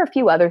think there are a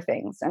few other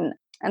things, and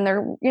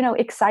they're,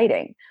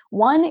 exciting.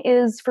 One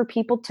is for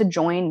people to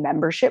join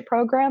membership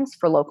programs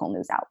for local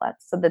news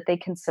outlets so that they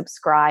can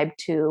subscribe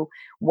to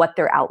what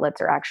their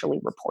outlets are actually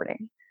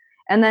reporting.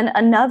 And then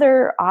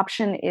another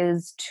option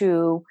is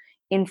to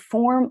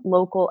inform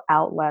local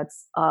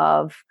outlets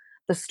of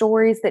the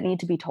stories that need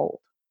to be told.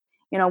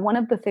 One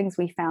of the things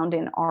we found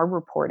in our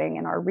reporting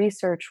and our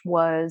research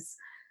was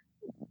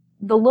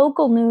the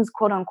local news,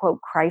 quote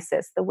unquote,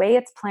 crisis, the way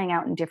it's playing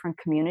out in different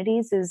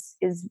communities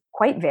is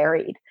quite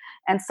varied.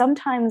 And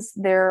sometimes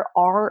there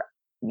are,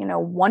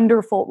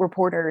 wonderful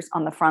reporters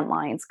on the front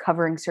lines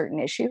covering certain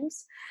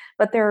issues,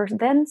 but there are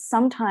then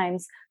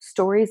sometimes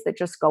stories that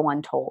just go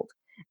untold.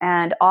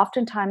 And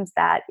oftentimes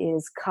that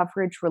is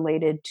coverage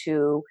related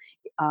to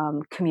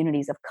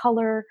communities of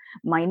color,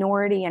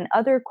 minority, and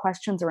other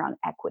questions around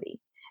equity.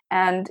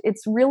 And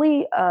it's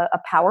really a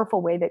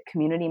powerful way that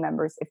community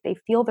members, if they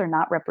feel they're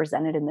not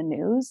represented in the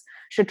news,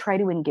 should try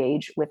to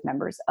engage with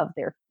members of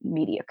their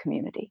media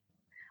community.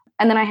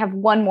 And then I have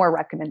one more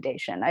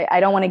recommendation. I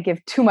don't want to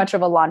give too much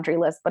of a laundry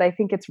list, but I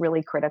think it's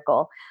really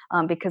critical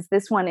because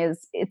this one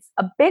it's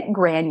a bit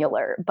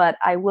granular. But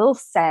I will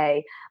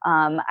say,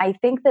 I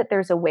think that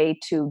there's a way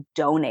to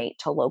donate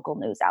to local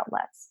news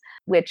outlets,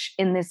 which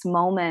in this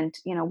moment,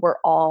 we're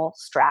all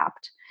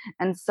strapped.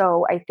 And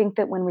so I think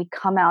that when we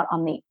come out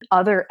on the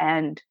other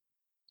end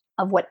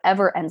of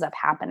whatever ends up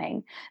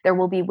happening, there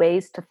will be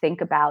ways to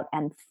think about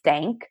and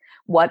thank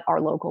what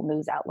our local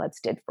news outlets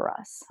did for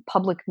us.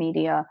 Public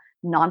media,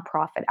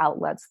 nonprofit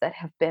outlets that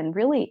have been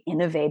really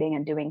innovating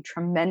and doing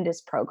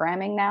tremendous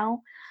programming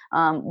now.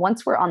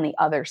 Once we're on the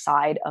other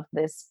side of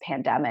this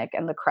pandemic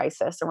and the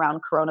crisis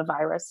around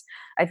coronavirus,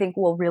 I think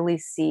we'll really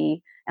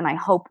see, and I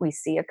hope we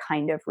see, a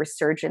kind of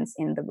resurgence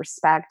in the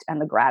respect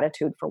and the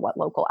gratitude for what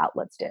local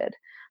outlets did.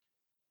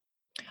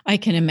 I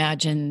can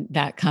imagine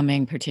that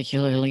coming,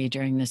 particularly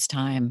during this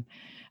time.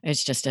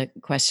 It's just a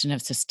question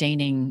of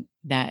sustaining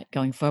that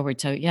going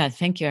forward. So, yeah,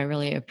 thank you. I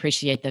really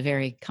appreciate the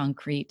very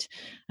concrete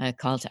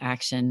call to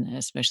action,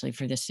 especially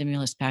for the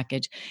stimulus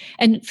package.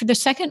 And for the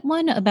second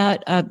one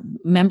about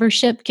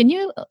membership, can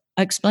you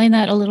explain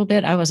that a little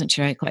bit? I wasn't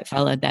sure I quite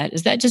followed that.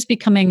 Is that just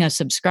becoming a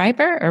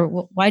subscriber, or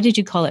why did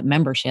you call it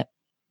membership?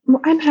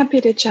 Well, I'm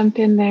happy to jump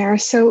in there.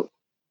 So,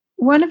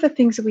 one of the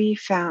things we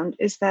found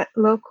is that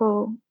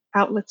local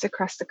outlets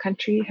across the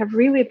country have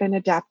really been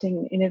adapting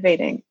and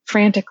innovating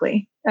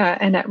frantically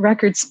and at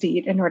record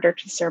speed in order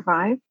to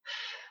survive.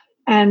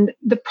 And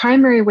the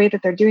primary way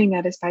that they're doing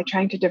that is by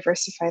trying to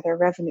diversify their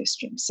revenue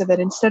streams so that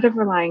instead of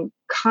relying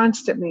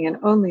constantly and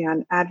only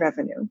on ad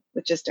revenue,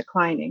 which is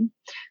declining,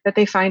 that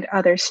they find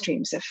other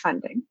streams of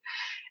funding.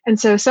 And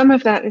so some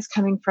of that is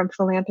coming from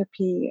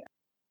philanthropy,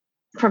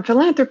 from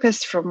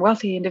philanthropists, from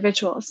wealthy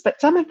individuals, but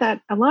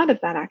a lot of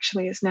that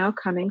actually is now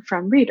coming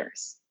from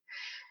readers.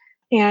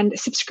 And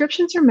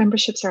subscriptions or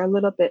memberships are a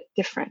little bit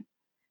different.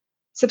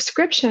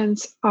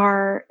 Subscriptions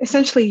are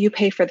essentially you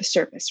pay for the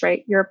service,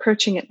 right? You're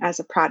approaching it as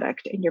a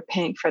product and you're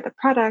paying for the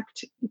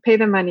product. You pay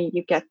the money,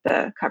 you get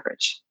the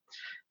coverage.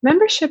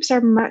 Memberships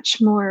are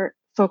much more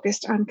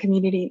focused on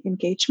community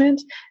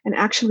engagement and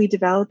actually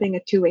developing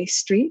a two-way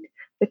street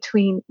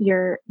between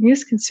your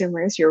news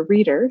consumers, your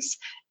readers,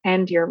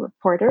 and your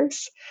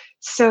reporters.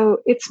 So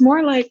it's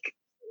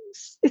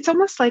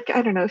almost like,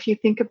 I don't know, if you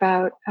think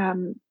about,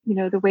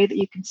 the way that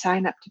you can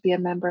sign up to be a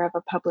member of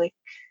a public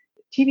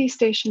TV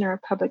station or a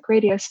public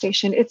radio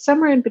station, it's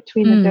somewhere in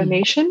between the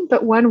donation,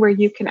 but one where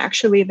you can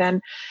actually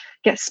then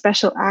get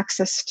special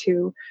access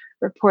to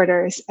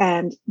reporters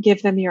and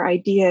give them your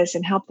ideas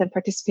and help them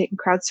participate in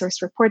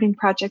crowdsourced reporting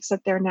projects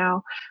that they're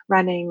now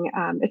running,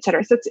 et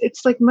cetera. So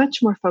it's like much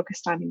more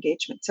focused on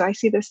engagement. So I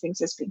see those things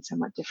as being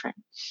somewhat different.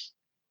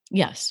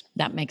 Yes,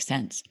 that makes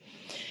sense.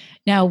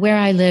 Now, where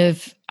I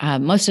live,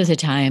 most of the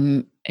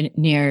time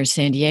near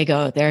San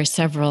Diego, there are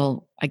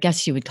several, I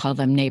guess you would call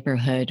them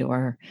neighborhood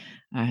or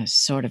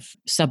sort of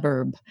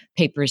suburb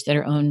papers that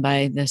are owned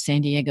by the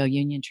San Diego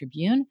Union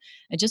Tribune.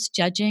 And just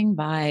judging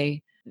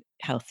by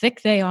how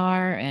thick they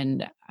are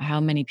and how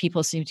many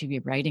people seem to be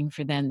writing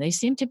for them, they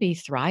seem to be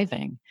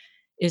thriving.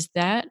 Is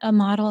that a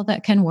model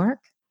that can work?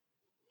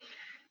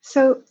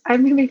 So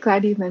I'm really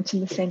glad you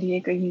mentioned the San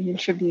Diego Union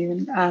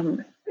Tribune.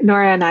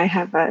 Nora and I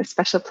have a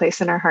special place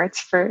in our hearts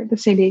for the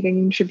San Diego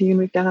Union Tribune.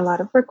 We've done a lot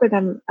of work with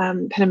them.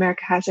 PEN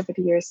America has over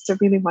the years. It's a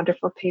really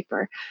wonderful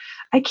paper.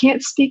 I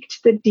can't speak to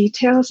the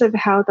details of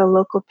how the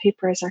local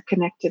papers are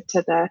connected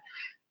to the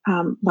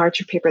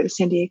larger paper, the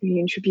San Diego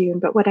Union Tribune.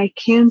 But what I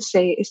can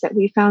say is that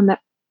we found that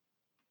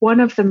one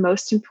of the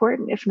most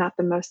important, if not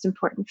the most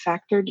important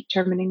factor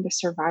determining the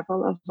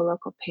survival of the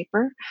local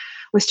paper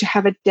was to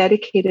have a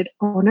dedicated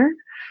owner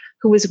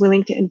who was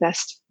willing to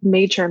invest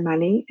major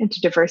money into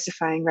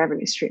diversifying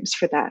revenue streams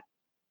for that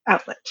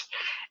outlet.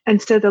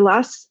 And so the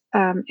Los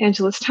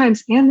Angeles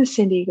Times and the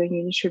San Diego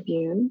Union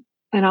Tribune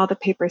and all the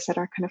papers that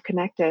are kind of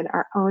connected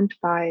are owned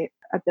by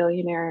a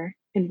billionaire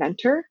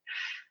inventor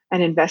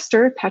and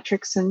investor,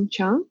 Patrick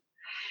Soon-Shiong.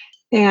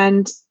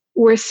 And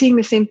we're seeing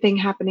the same thing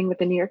happening with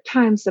the New York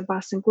Times, the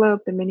Boston Globe,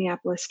 the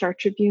Minneapolis Star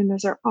Tribune.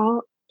 Those are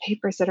all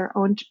papers that are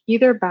owned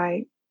either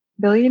by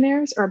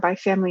billionaires or by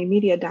family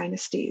media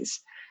dynasties.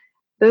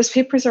 Those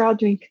papers are all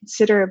doing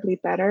considerably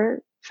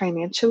better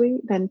financially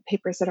than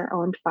papers that are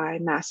owned by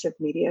massive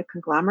media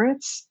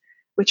conglomerates,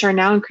 which are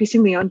now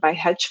increasingly owned by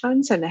hedge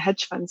funds. And the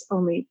hedge fund's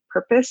only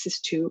purpose is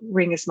to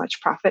wring as much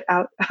profit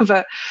out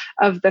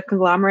of the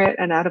conglomerate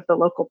and out of the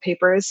local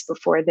papers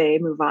before they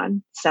move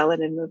on, sell it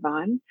and move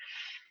on.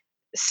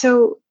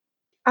 So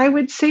I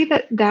would say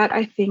that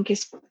I think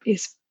is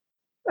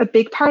a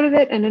big part of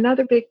it. And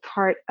another big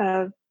part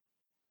of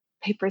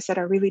papers that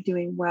are really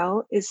doing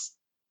well is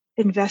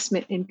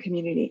investment in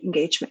community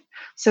engagement.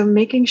 So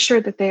making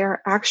sure that they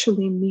are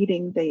actually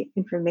meeting the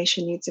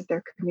information needs of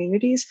their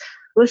communities,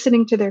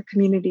 listening to their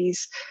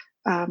communities,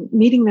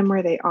 meeting them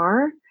where they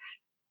are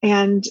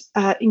and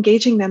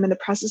engaging them in the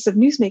process of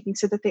newsmaking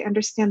so that they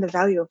understand the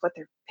value of what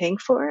they're paying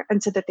for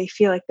and so that they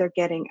feel like they're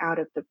getting out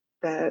of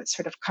the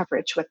sort of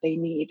coverage what they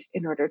need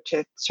in order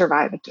to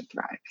survive and to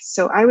thrive.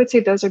 So I would say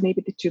those are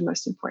maybe the two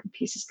most important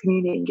pieces: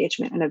 community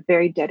engagement and a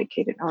very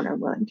dedicated owner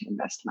willing to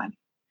invest money.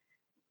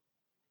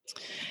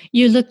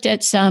 You looked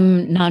at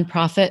some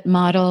nonprofit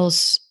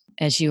models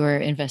as you were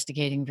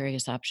investigating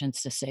various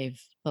options to save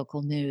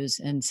local news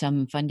and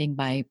some funding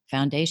by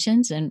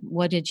foundations. And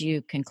what did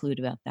you conclude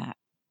about that?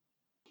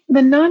 The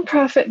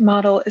nonprofit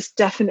model is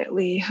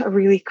definitely a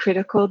really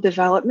critical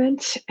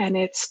development, and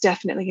it's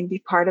definitely going to be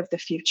part of the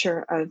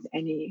future of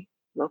any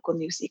local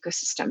news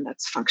ecosystem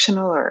that's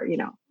functional or,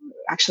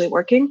 actually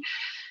working.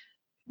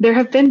 There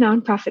have been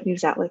nonprofit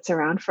news outlets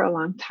around for a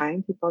long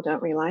time. People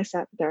don't realize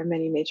that there are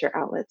many major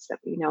outlets that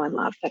we know and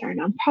love that are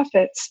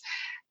nonprofits.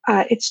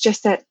 It's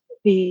just that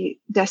the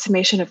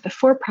decimation of the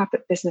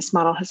for-profit business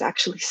model has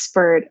actually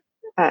spurred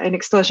an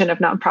explosion of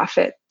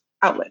nonprofit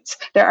outlets.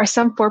 There are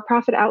some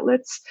for-profit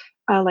outlets,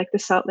 like the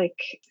Salt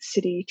Lake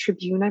City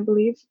Tribune, I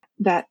believe,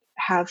 that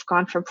have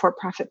gone from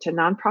for-profit to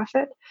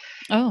nonprofit.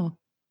 Oh.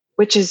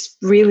 Which is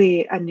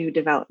really a new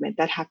development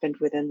that happened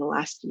within the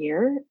last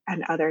year,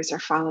 and others are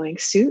following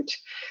suit.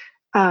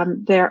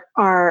 There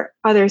are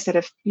others that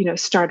have,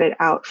 started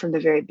out from the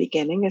very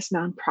beginning as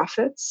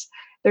nonprofits.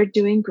 They're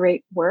doing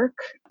great work.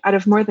 Out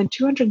of more than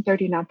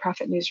 230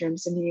 nonprofit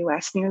newsrooms in the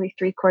US, nearly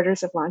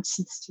 3/4 have launched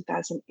since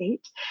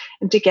 2008.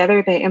 And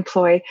together they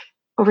employ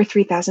over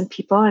 3,000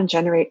 people and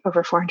generate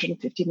over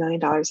 $450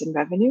 million in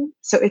revenue.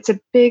 So it's a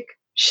big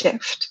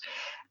shift.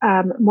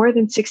 More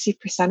than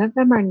 60% of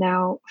them are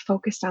now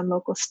focused on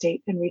local,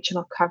 state, and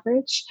regional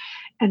coverage,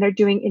 and they're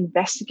doing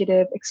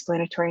investigative,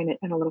 explanatory, and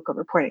analytical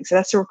reporting. So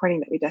that's the reporting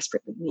that we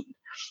desperately need.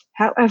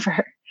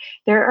 However,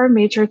 there are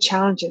major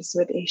challenges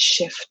with a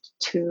shift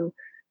to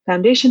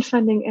foundation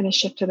funding and a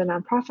shift to the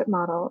nonprofit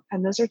model,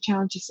 and those are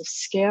challenges of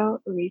scale,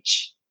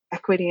 reach,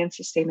 equity, and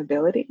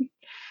sustainability.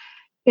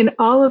 In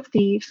all of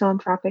the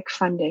philanthropic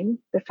funding,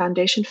 the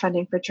foundation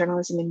funding for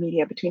journalism and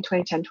media between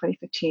 2010 and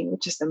 2015,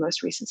 which is the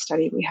most recent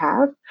study we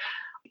have,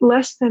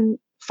 less than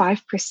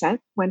 5%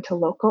 went to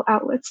local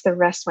outlets. The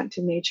rest went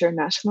to major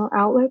national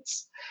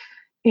outlets.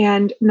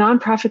 And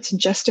nonprofits in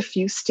just a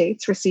few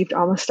states received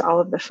almost all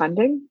of the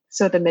funding.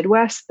 So the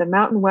Midwest, the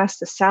Mountain West,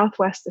 the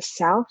Southwest, the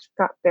South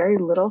got very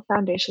little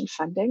foundation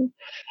funding.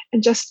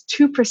 And just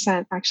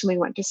 2% actually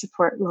went to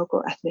support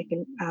local ethnic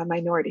and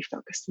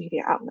minority-focused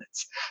media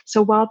outlets.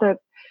 So while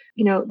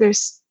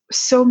there's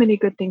so many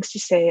good things to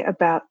say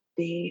about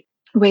the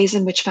ways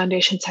in which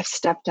foundations have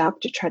stepped up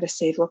to try to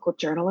save local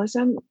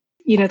journalism,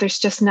 there's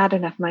just not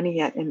enough money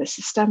yet in the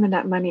system, and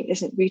that money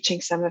isn't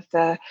reaching some of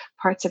the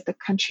parts of the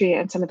country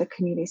and some of the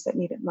communities that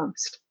need it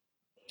most.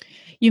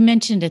 You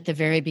mentioned at the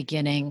very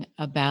beginning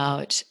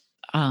about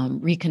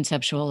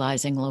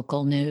reconceptualizing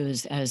local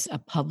news as a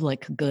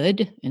public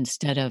good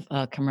instead of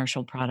a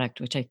commercial product,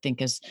 which I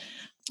think is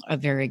a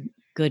very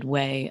good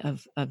way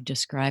of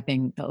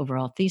describing the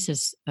overall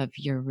thesis of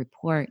your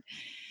report.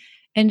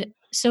 And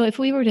so if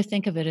we were to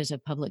think of it as a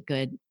public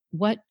good,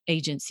 what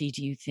agency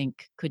do you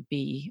think could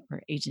be,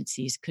 or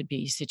agencies could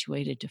be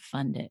situated to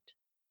fund it?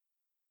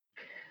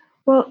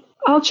 Well,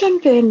 I'll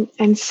jump in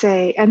and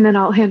say, and then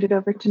I'll hand it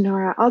over to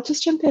Nora. I'll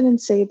just jump in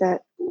and say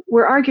that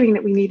we're arguing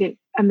that we need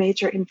a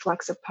major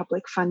influx of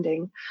public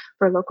funding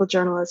for local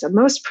journalism.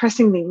 Most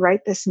pressingly,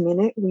 right this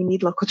minute, we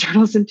need local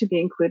journalism to be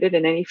included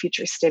in any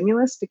future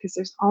stimulus because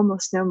there's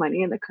almost no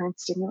money in the current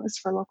stimulus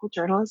for local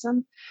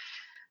journalism.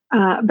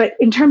 But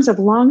in terms of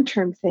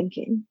long-term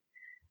thinking,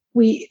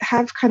 we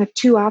have kind of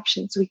two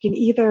options. We can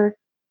either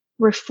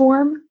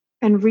reform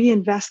and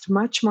reinvest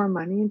much more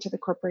money into the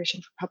Corporation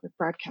for Public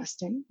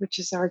Broadcasting, which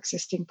is our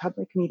existing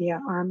public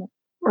media arm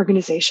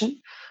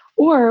organization.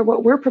 Or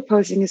what we're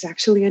proposing is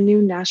actually a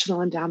new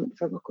national endowment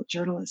for local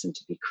journalism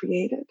to be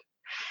created.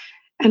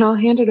 And I'll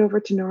hand it over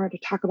to Nora to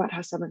talk about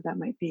how some of that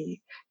might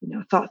be,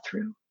 thought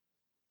through.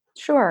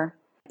 Sure.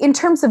 In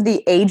terms of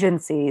the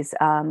agencies,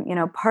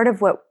 part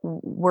of what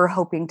we're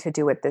hoping to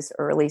do at this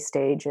early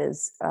stage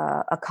is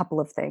a couple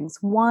of things.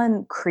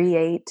 One,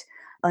 create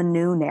a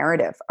new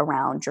narrative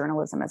around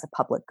journalism as a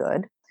public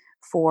good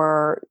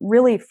for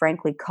really,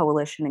 frankly,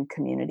 coalition and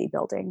community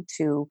building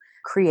to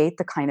create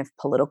the kind of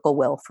political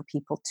will for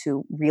people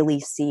to really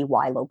see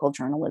why local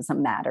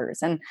journalism matters.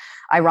 And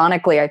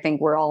ironically, I think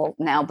we're all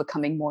now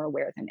becoming more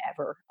aware than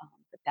ever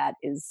that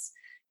is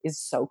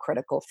so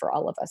critical for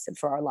all of us and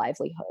for our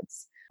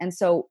livelihoods. And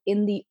so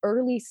in the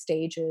early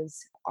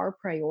stages, our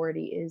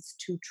priority is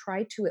to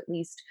try to at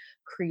least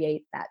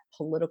create that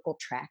political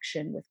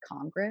traction with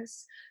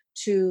Congress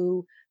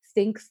to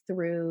think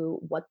through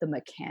what the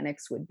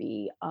mechanics would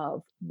be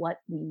of what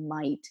we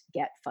might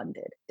get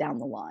funded down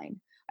the line.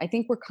 I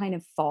think we're kind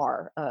of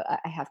far, I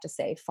have to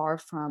say, far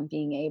from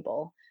being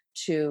able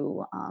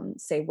to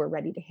say we're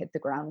ready to hit the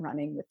ground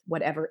running with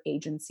whatever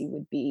agency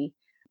would be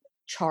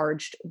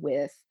charged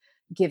with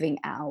giving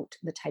out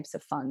the types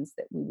of funds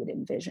that we would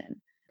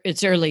envision.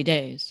 It's early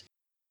days.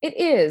 It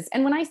is.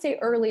 And when I say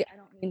early, I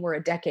don't mean mean we're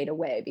a decade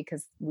away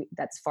because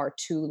that's far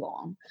too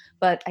long,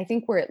 but I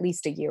think we're at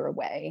least a year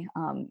away,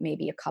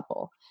 maybe a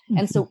couple.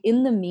 And Mhm. so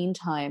in the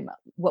meantime,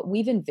 what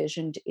we've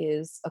envisioned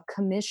is a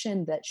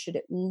commission that should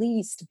at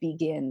least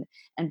begin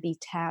and be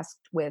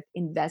tasked with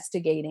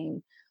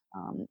investigating,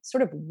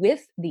 sort of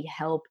with the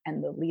help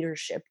and the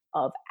leadership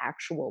of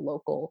actual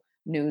local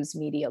news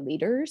media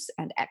leaders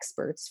and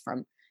experts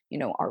from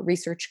our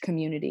research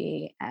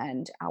community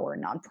and our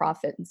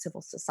nonprofit and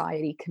civil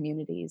society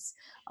communities,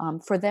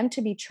 for them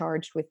to be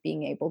charged with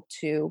being able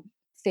to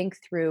think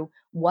through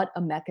what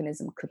a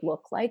mechanism could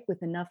look like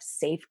with enough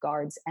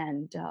safeguards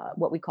and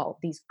what we call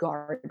these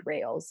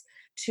guardrails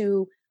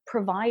to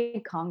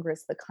provide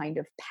Congress the kind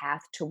of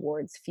path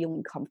towards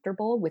feeling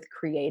comfortable with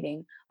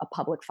creating a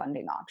public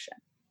funding option.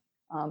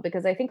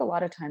 Because I think a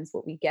lot of times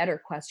what we get are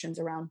questions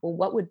around, well,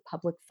 what would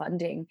public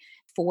funding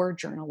for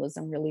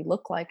journalism really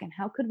look like, and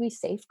how could we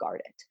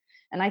safeguard it?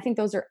 And I think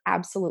those are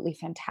absolutely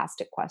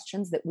fantastic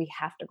questions that we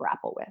have to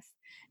grapple with.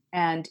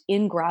 And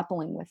in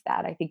grappling with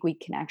that, I think we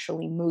can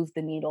actually move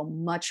the needle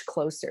much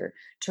closer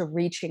to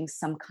reaching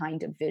some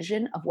kind of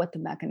vision of what the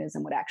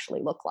mechanism would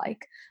actually look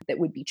like that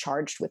would be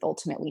charged with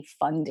ultimately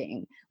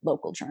funding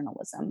local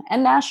journalism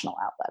and national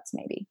outlets,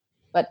 maybe.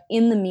 But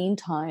in the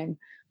meantime,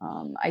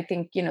 I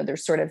think,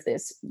 there's sort of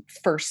this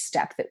first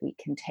step that we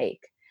can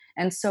take.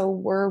 And so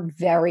we're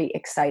very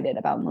excited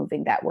about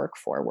moving that work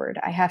forward.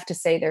 I have to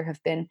say there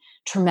have been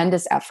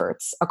tremendous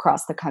efforts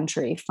across the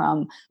country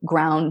from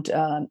ground,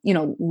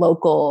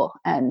 local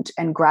and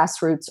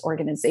grassroots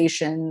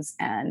organizations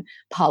and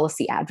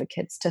policy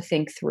advocates to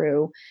think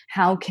through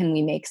how can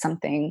we make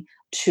something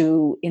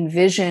to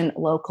envision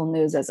local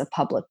news as a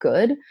public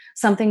good,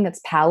 something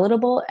that's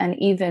palatable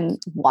and even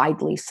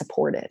widely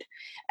supported.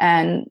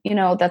 And,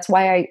 that's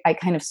why I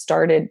kind of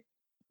started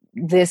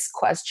this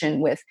question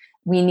with,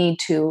 we need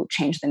to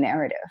change the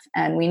narrative,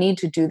 and we need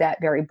to do that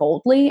very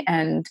boldly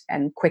and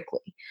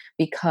quickly,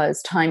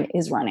 because time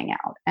is running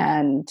out.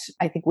 And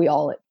I think we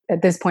all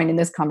at this point in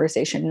this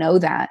conversation know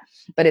that,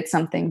 but it's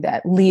something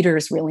that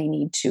leaders really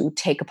need to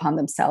take upon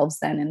themselves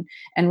then,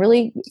 and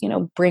really,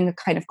 bring a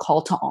kind of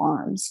call to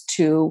arms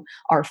to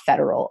our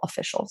federal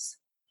officials.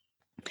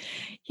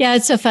 Yeah,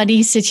 it's a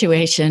funny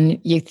situation.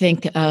 You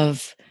think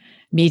of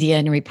media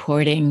and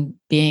reporting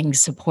being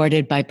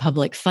supported by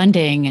public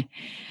funding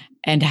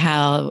and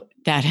how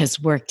that has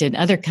worked in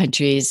other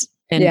countries.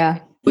 And, yeah.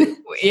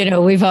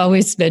 We've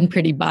always been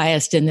pretty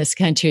biased in this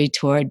country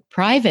toward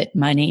private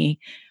money.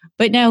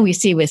 But now we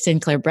see with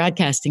Sinclair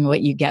Broadcasting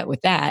what you get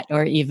with that,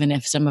 or even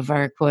if some of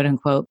our quote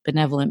unquote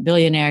benevolent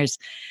billionaires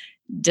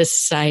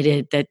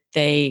decided that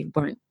they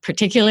weren't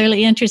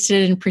particularly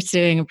interested in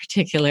pursuing a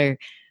particular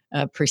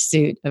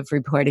pursuit of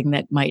reporting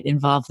that might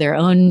involve their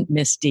own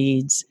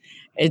misdeeds.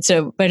 And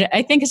so, but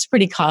I think it's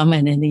pretty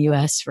common in the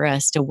US for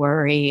us to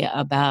worry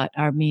about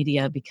our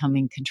media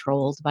becoming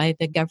controlled by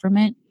the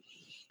government.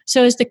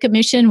 So, as the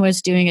commission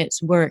was doing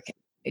its work,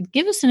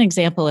 give us an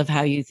example of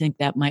how you think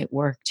that might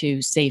work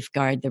to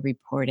safeguard the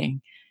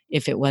reporting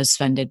if it was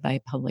funded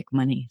by public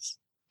monies.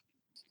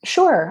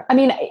 Sure. I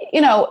mean,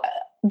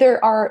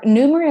 there are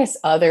numerous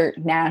other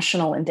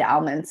national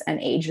endowments and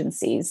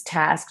agencies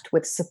tasked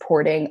with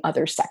supporting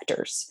other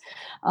sectors.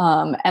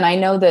 And I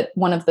know that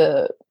one of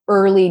the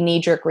early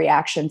knee-jerk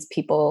reactions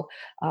people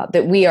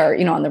that we are,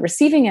 on the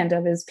receiving end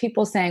of is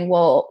people saying,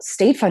 well,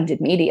 state-funded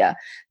media,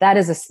 that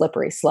is a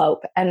slippery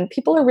slope. And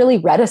people are really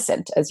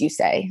reticent, as you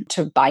say,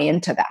 to buy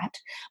into that.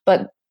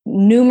 But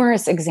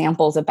numerous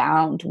examples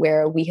abound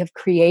where we have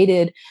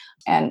created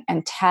and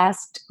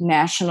tasked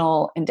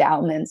national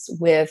endowments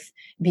with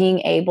being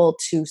able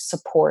to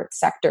support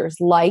sectors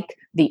like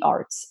the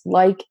arts,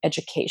 like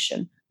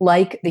education,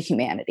 like the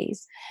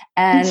humanities,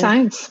 and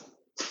science.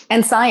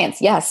 And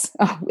science, yes,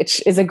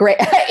 which is a great,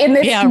 in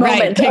this moment,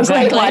 right, a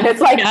great one.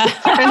 It's like,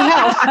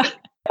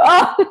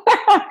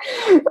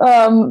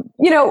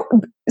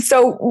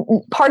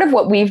 so part of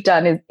what we've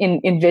done is in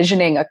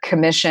envisioning a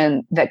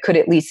commission that could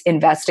at least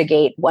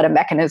investigate what a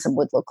mechanism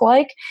would look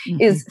like,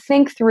 is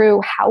think through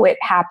how it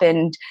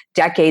happened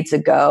decades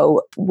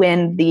ago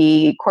when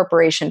the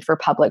Corporation for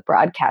Public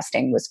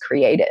Broadcasting was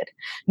created,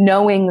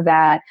 knowing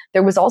that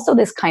there was also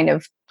this kind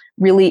of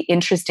really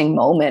interesting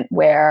moment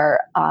where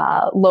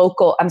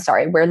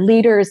where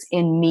leaders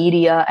in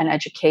media and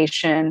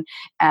education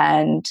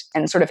and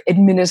sort of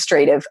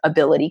administrative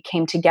ability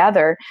came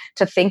together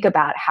to think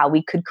about how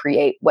we could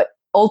create what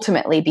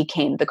ultimately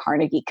became the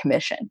Carnegie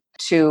Commission,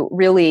 to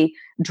really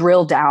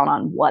drill down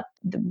on what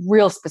the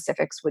real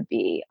specifics would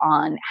be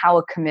on how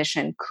a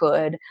commission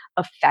could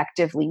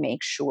effectively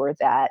make sure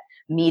that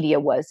media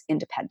was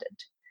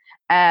independent.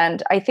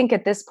 And I think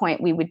at this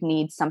point, we would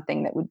need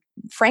something that would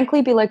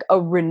frankly be like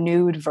a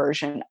renewed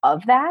version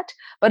of that,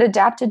 but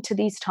adapted to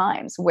these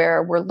times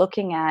where we're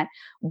looking at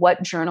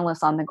what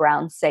journalists on the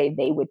ground say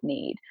they would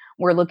need.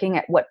 We're looking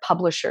at what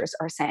publishers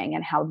are saying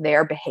and how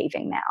they're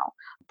behaving now.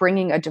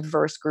 bringing a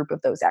diverse group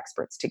of those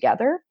experts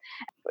together.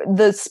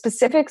 The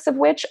specifics of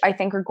which I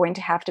think are going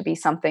to have to be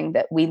something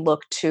that we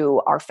look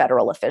to our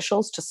federal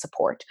officials to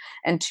support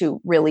and to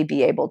really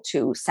be able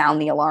to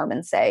sound the alarm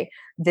and say,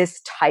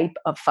 this type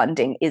of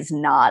funding is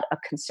not a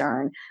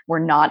concern. We're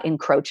not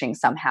encroaching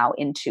somehow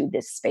into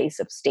this space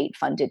of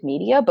state-funded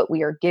media, but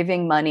we are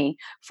giving money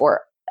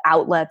for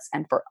outlets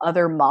and for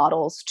other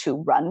models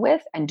to run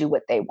with and do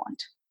what they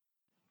want.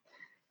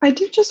 I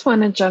do just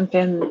want to jump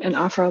in and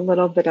offer a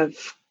little bit of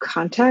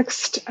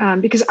context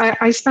because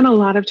I spent a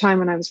lot of time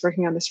when I was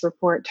working on this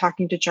report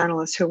talking to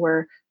journalists who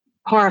were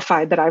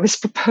horrified that I was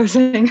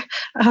proposing,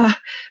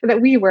 that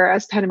we were,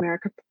 as PEN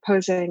America,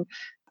 proposing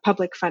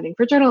public funding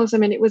for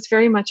journalism. And it was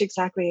very much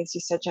exactly as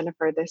you said,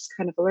 Jennifer, this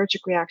kind of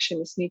allergic reaction,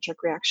 this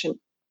knee-jerk reaction.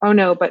 Oh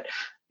no, but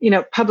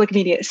public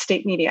media is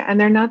state media,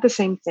 and they're not the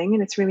same thing.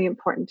 And it's really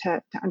important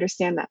to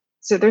understand that.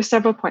 So there's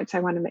several points I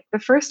want to make. The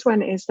first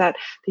one is that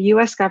the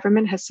US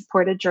government has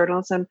supported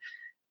journalism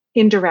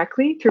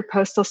indirectly through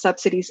postal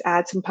subsidies,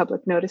 ads, and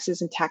public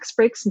notices and tax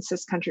breaks since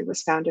this country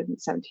was founded in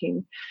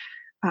the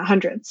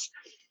 1700s.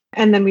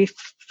 And then we've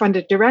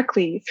funded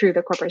directly through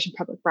the Corporation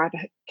for Public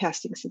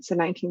Broadcasting since the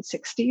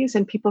 1960s.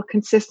 And people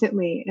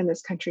consistently in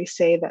this country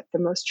say that the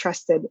most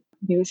trusted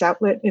news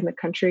outlet in the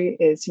country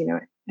is,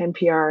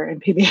 NPR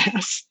and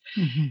PBS.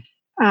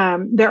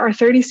 Mm-hmm. There are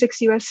 36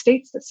 US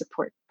states that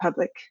support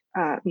public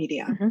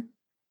media.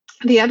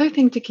 Mm-hmm. The other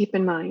thing to keep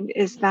in mind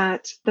is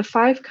that the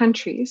 5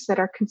 countries that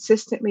are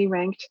consistently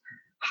ranked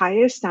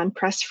highest on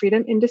press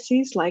freedom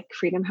indices, like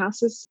Freedom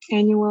House's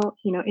annual,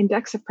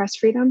 index of press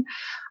freedom,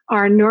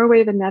 are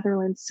Norway, the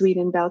Netherlands,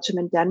 Sweden, Belgium,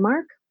 and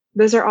Denmark.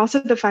 Those are also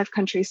the 5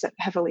 countries that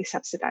heavily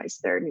subsidize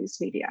their news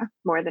media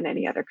more than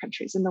any other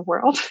countries in the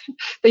world.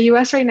 The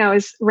US right now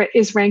is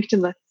ranked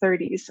in the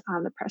 30s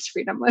on the press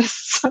freedom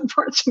lists,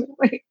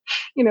 unfortunately,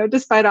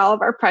 despite all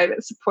of our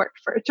private support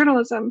for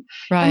journalism.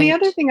 Right. And the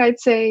other thing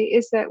I'd say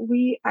is that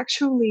we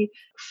actually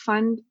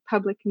fund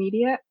public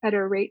media at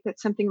a rate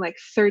that's something like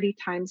 30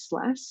 times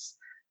less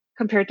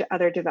compared to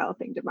other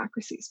developing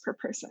democracies per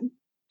person,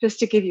 just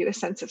to give you a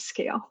sense of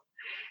scale.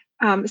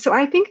 So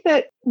I think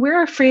that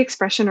we're a free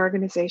expression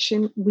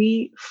organization.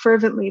 We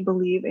fervently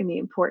believe in the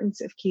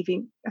importance of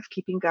keeping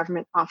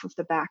government off of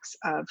the backs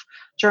of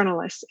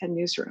journalists and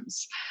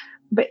newsrooms.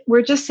 But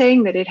we're just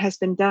saying that it has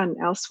been done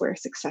elsewhere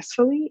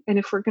successfully. And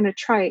if we're going to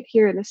try it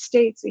here in the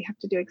States, we have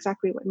to do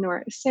exactly what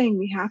Nora is saying.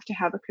 We have to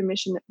have a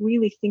commission that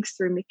really thinks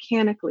through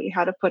mechanically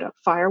how to put up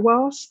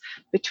firewalls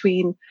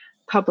between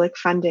public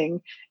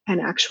funding and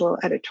actual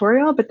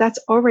editorial. But that's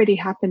already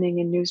happening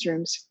in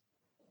newsrooms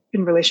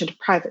in relation to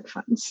private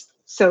funds.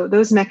 So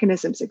those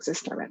mechanisms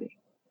exist already.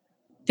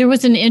 There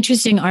was an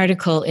interesting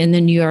article in the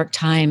New York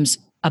Times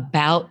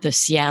about the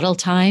Seattle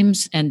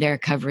Times and their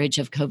coverage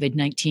of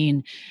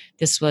COVID-19.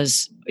 This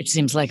was, it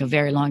seems like a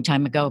very long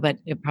time ago, but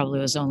it probably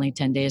was only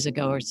 10 days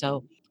ago or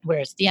so,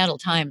 where Seattle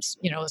Times,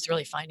 was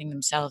really finding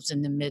themselves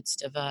in the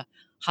midst of a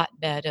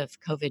hotbed of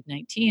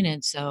COVID-19.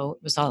 And so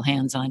it was all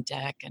hands on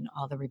deck, and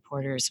all the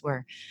reporters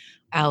were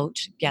out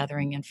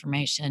gathering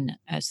information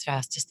as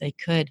fast as they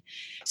could.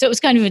 So it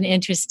was kind of an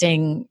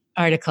interesting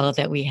article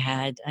that we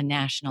had a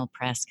national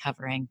press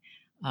covering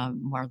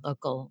more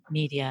local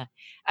media.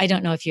 I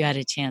don't know if you had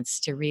a chance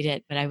to read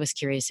it, but I was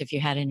curious if you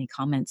had any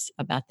comments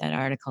about that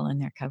article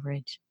and their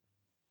coverage.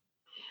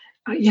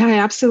 Yeah, I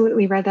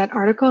absolutely read that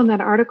article. And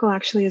that article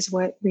actually is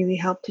what really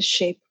helped to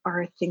shape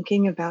our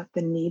thinking about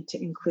the need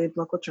to include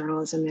local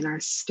journalism in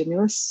our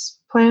stimulus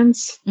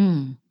plans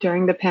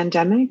during the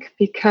pandemic.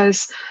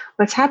 Because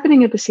what's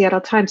happening at the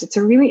Seattle Times, it's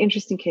a really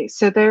interesting case.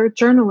 So their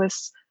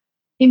journalists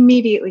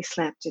immediately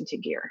slapped into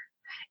gear.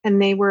 And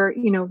they were,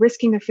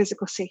 risking their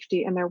physical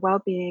safety and their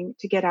well-being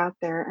to get out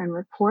there and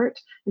report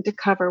and to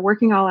cover,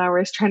 working all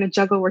hours, trying to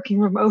juggle working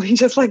remotely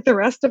just like the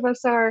rest of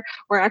us are,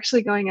 or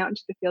actually going out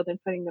into the field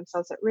and putting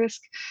themselves at risk.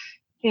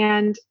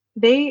 And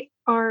they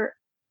are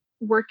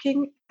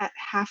working at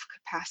half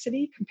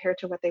capacity compared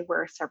to what they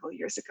were several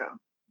years ago.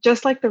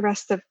 Just like the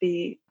rest of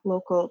the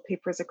local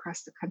papers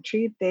across the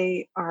country,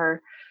 they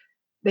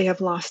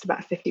have lost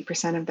about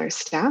 50% of their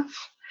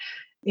staff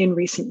in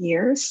recent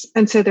years.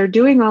 And so they're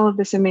doing all of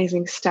this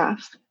amazing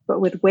stuff, but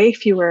with way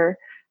fewer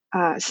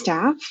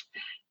staff.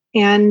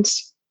 And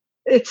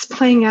it's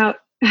playing out,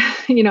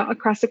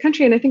 across the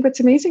country. And I think what's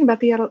amazing about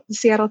the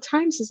Seattle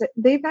Times is that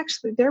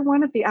they're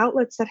one of the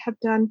outlets that have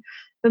done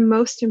the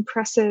most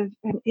impressive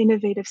and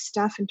innovative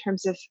stuff in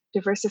terms of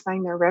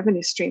diversifying their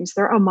revenue streams.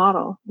 They're a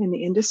model in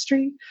the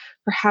industry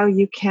for how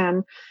you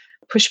can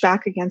push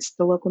back against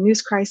the local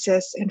news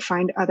crisis and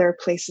find other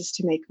places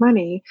to make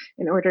money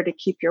in order to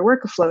keep your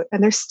work afloat.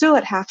 And they're still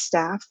at half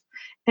staff.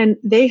 And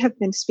they have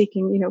been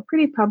speaking,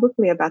 pretty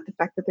publicly about the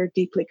fact that they're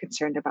deeply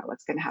concerned about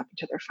what's going to happen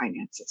to their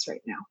finances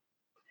right now.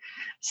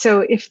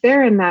 So if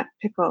they're in that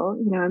pickle,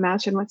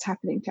 imagine what's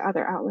happening to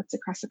other outlets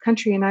across the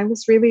country. And I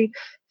was really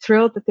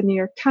thrilled that the New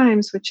York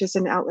Times, which is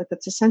an outlet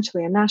that's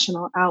essentially a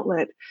national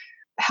outlet,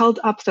 held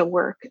up the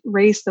work,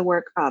 raised the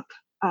work up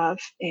of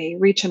a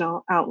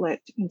regional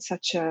outlet in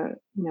such a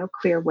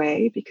clear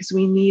way, because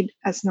we need,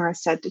 as Nora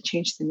said, to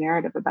change the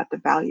narrative about the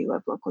value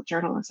of local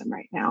journalism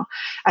right now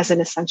as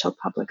an essential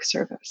public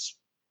service.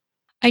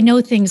 I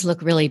know things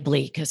look really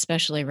bleak,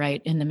 especially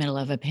right in the middle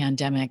of a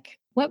pandemic.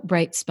 What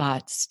bright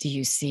spots do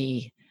you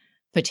see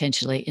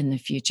potentially in the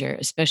future,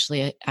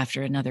 especially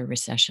after another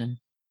recession?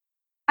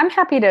 I'm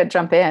happy to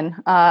jump in.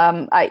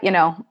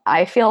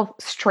 I feel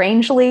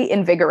strangely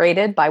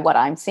invigorated by what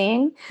I'm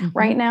seeing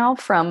right now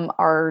from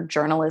our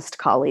journalist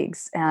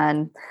colleagues,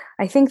 and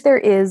I think there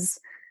is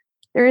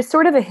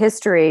sort of a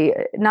history,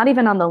 not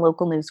even on the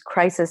local news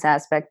crisis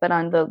aspect, but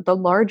on the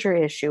larger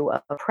issue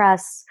of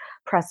press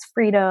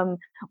freedom,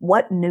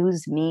 what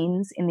news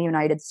means in the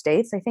United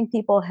States. I think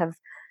people have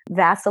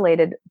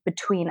vacillated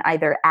between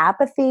either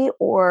apathy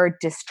or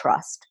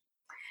distrust.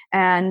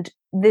 And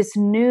this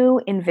new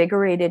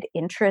invigorated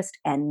interest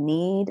and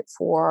need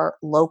for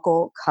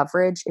local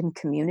coverage in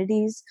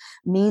communities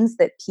means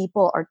that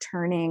people are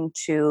turning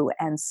to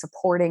and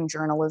supporting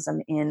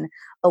journalism in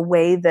a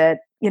way that,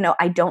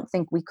 I don't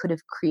think we could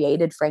have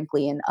created,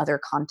 frankly, in other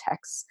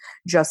contexts,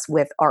 just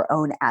with our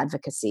own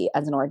advocacy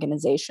as an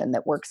organization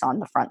that works on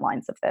the front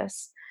lines of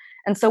this.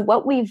 And so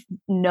what we've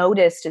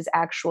noticed is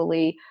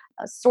actually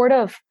a sort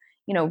of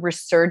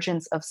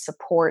resurgence of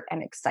support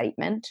and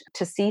excitement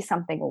to see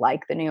something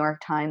like the New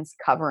York Times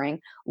covering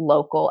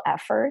local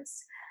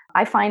efforts.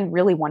 I find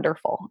really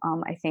wonderful.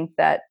 I think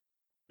that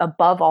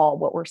above all,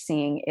 what we're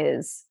seeing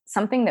is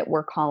something that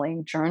we're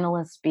calling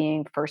journalists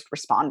being first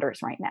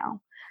responders right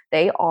now.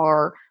 They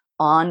are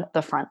on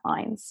the front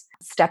lines,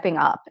 stepping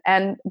up.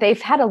 And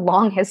they've had a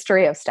long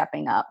history of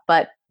stepping up,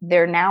 but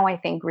they're now, I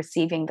think,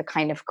 receiving the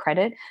kind of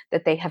credit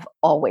that they have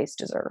always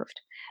deserved.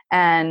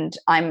 And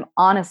I'm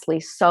honestly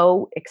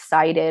so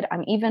excited.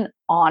 I'm even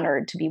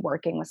honored to be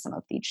working with some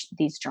of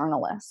these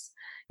journalists.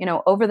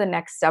 Over the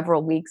next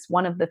several weeks,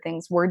 one of the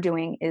things we're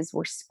doing is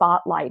we're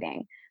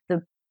spotlighting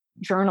the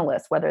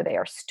journalists, whether they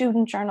are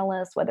student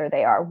journalists, whether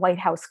they are White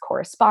House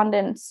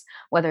correspondents,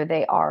 whether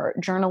they are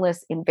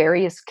journalists in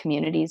various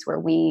communities where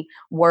we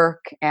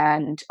work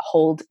and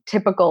hold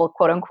typical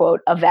quote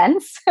unquote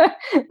events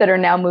that are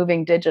now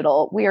moving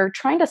digital. We are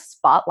trying to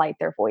spotlight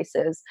their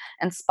voices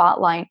and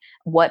spotlight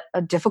what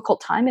a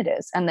difficult time it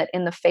is. And that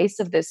in the face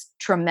of this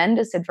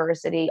tremendous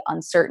adversity,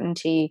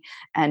 uncertainty,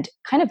 and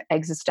kind of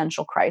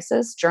existential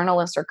crisis,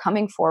 journalists are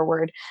coming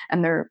forward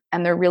and they're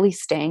really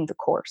staying the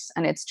course.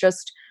 And it's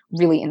just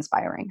really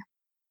inspiring.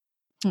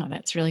 Oh,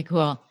 that's really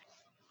cool.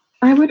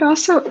 I would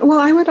also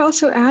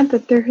add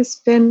that there has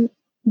been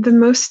the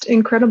most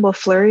incredible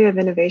flurry of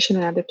innovation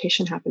and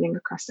adaptation happening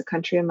across the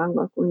country among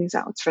local news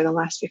outlets for the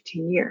last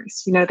 15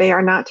 years. They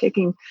are not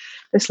taking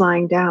this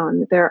lying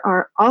down. There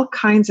are all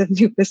kinds of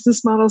new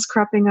business models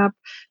cropping up.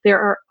 There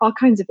are all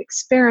kinds of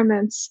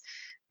experiments.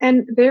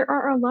 And there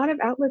are a lot of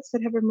outlets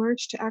that have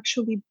emerged to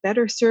actually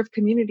better serve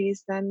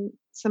communities than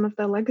some of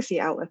the legacy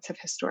outlets have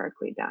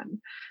historically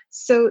done.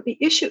 So the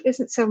issue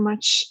isn't so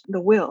much the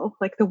will,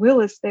 like the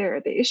will is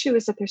there. The issue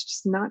is that there's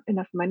just not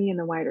enough money in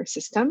the wider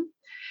system.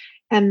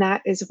 And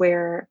that is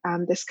where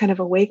this kind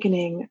of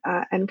awakening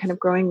and kind of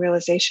growing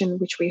realization,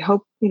 which we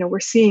hope, we're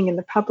seeing in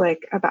the public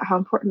about how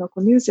important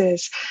local news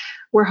is,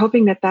 we're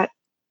hoping that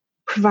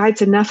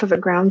provides enough of a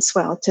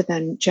groundswell to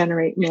then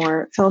generate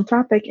more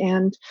philanthropic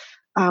and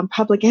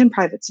public and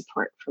private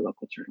support for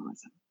local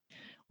journalism.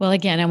 Well,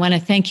 again, I want to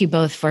thank you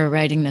both for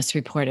writing this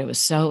report. It was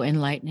so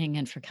enlightening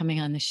and for coming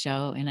on the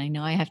show. And I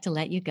know I have to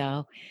let you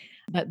go.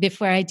 But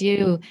before I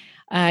do,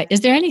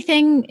 is there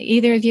anything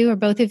either of you or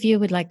both of you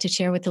would like to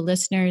share with the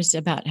listeners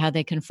about how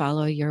they can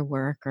follow your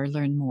work or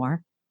learn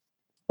more?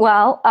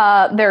 Well,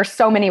 there are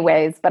so many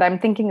ways, but I'm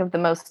thinking of the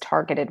most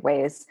targeted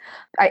ways.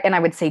 And I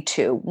would say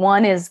two.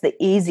 One is the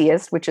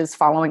easiest, which is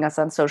following us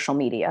on social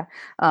media.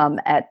 On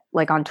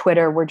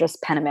Twitter, we're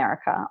just PEN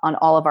America. On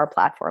all of our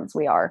platforms,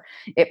 we are.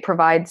 It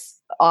provides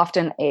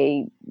often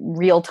a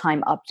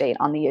real-time update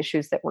on the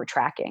issues that we're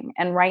tracking.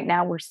 And right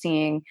now we're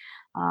seeing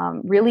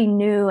really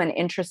new and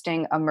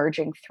interesting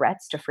emerging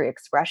threats to free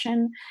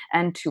expression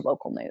and to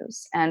local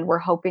news. And we're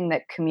hoping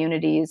that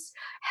communities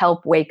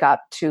help wake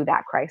up to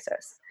that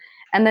crisis.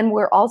 And then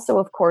we're also,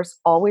 of course,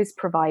 always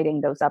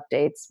providing those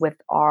updates with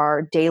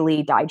our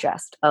daily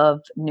digest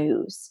of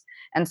news.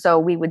 And so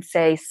we would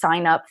say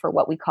sign up for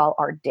what we call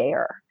our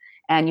DARE.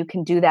 And you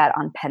can do that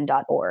on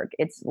pen.org.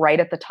 It's right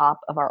at the top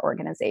of our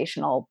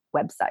organizational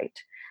website.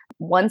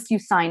 Once you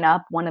sign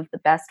up, one of the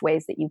best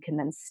ways that you can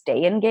then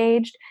stay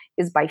engaged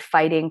is by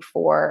fighting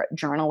for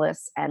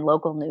journalists and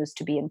local news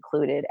to be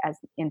included as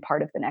in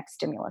part of the next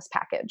stimulus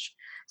package.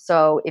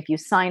 So if you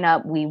sign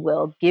up, we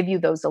will give you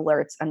those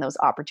alerts and those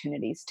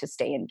opportunities to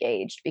stay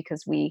engaged,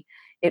 because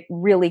it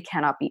really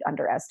cannot be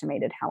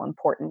underestimated how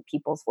important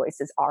people's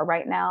voices are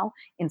right now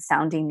in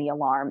sounding the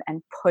alarm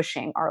and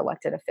pushing our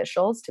elected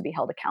officials to be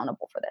held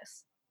accountable for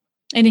this.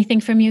 Anything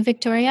from you,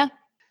 Victoria?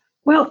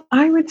 Well,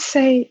 I would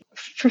say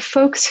for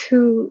folks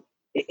who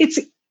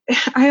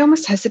I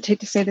almost hesitate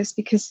to say this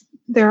because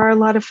there are a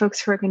lot of folks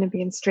who are going to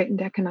be in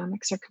straitened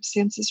economic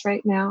circumstances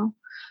right now.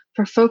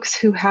 For folks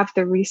who have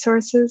the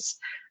resources,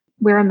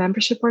 We're a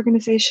membership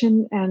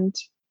organization, and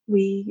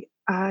we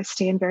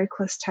stay in very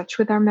close touch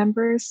with our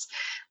members.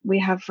 We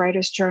have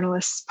writers,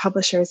 journalists,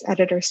 publishers,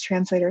 editors,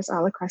 translators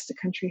all across the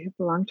country who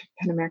belong to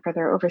PEN America.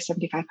 There are over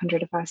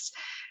 7,500 of us.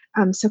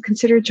 So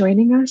consider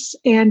joining us.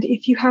 And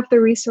if you have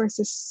the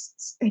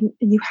resources and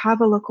you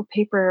have a local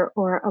paper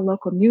or a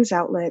local news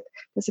outlet,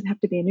 doesn't have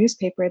to be a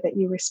newspaper, that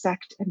you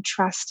respect and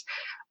trust,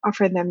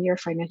 offer them your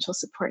financial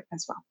support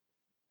as well.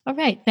 All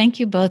right. Thank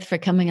you both for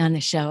coming on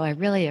the show. I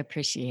really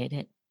appreciate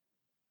it.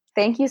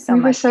 Thank you so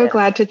much. We were so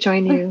glad to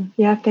join you.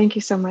 Yeah, thank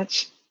you so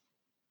much.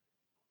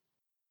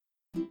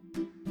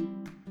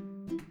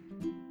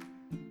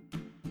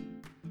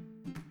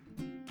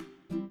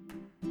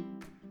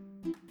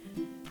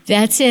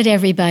 That's it,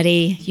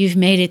 everybody. You've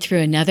made it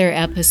through another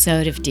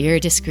episode of Dear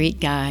Discreet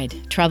Guide,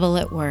 Trouble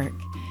at Work.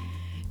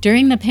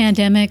 During the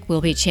pandemic, we'll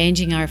be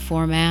changing our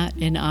format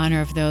in honor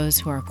of those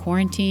who are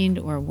quarantined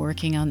or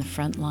working on the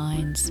front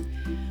lines.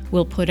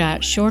 We'll put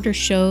out shorter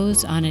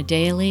shows on a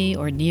daily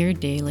or near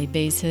daily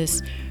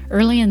basis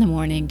early in the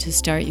morning to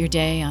start your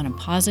day on a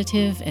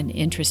positive and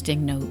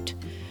interesting note.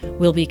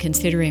 We'll be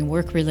considering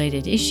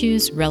work-related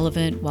issues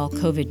relevant while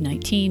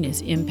COVID-19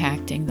 is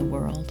impacting the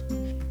world.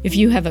 If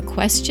you have a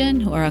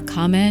question or a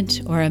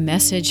comment or a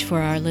message for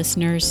our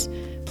listeners,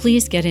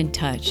 please get in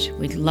touch.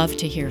 We'd love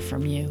to hear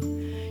from you.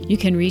 You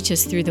can reach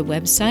us through the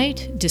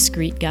website,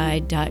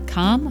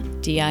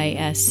 discreetguide.com,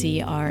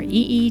 DISCREET,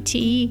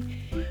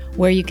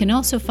 where you can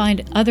also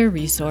find other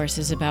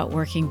resources about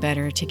working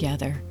better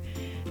together.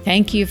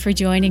 Thank you for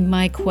joining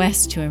my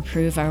quest to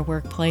improve our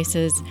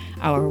workplaces,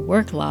 our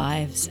work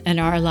lives, and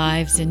our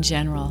lives in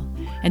general.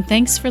 And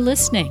thanks for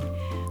listening.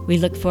 We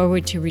look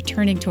forward to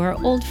returning to our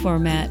old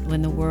format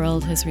when the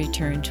world has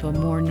returned to a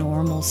more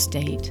normal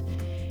state.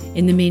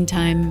 In the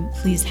meantime,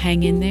 please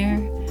hang in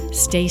there,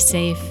 stay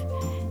safe,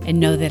 and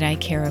know that I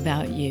care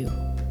about you.